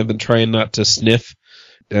cold, and I've been trying not to sniff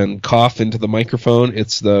and cough into the microphone.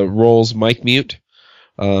 It's the Rolls Mic Mute.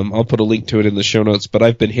 I'll put a link to it in the show notes, but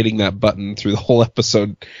I've been hitting that button through the whole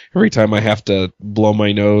episode every time I have to blow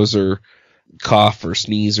my nose or cough or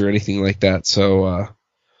sneeze or anything like that. So,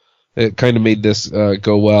 it kind of made this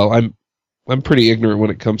go well. I'm pretty ignorant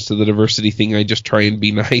when it comes to the diversity thing. I just try and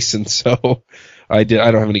be nice, and so I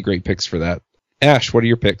don't have any great picks for that. Ash, what are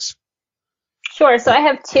your picks? Sure. So I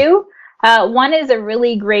have two. One is a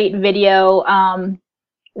really great video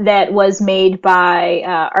that was made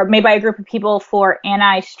by a group of people for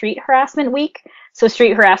Anti-Street Harassment Week. So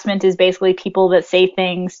street harassment is basically people that say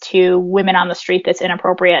things to women on the street that's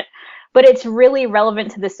inappropriate. But it's really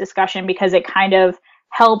relevant to this discussion because it kind of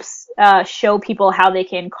helps show people how they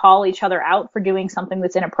can call each other out for doing something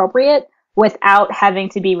that's inappropriate without having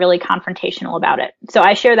to be really confrontational about it. So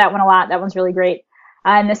I share that one a lot. That one's really great.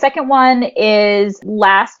 And the second one is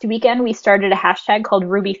last weekend we started a hashtag called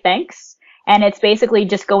Ruby Thanks. And it's basically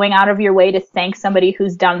just going out of your way to thank somebody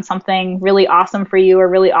who's done something really awesome for you or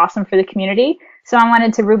really awesome for the community. So I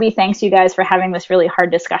wanted to Ruby thanks you guys for having this really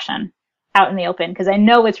hard discussion out in the open, because I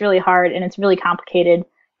know it's really hard and it's really complicated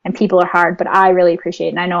and people are hard, but I really appreciate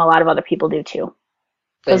it. And I know a lot of other people do too.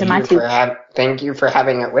 Those are my two. Thank you for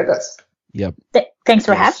having it with us. Yep. Thanks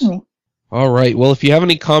for having me. All right. Well, if you have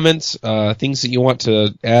any comments, things that you want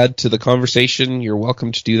to add to the conversation, you're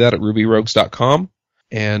welcome to do that at rubyrogues.com.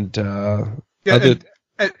 And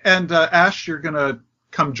Ash, you're gonna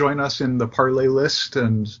come join us in the parlay list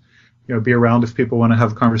and be around if people want to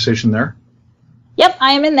have a conversation there. Yep,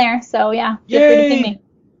 I am in there. So yeah, feel free to ping me.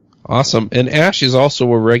 Awesome. And Ash is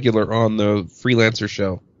also a regular on the Freelancer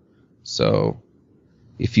show. So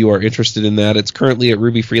if you are interested in that, it's currently at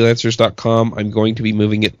rubyfreelancers.com. I'm going to be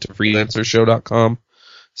moving it to freelancershow.com.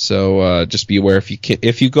 So just be aware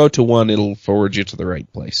if you go to one, it'll forward you to the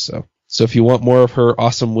right place. So if you want more of her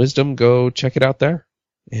awesome wisdom, go check it out there.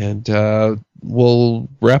 And we'll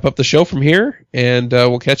wrap up the show from here, and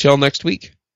we'll catch y'all next week.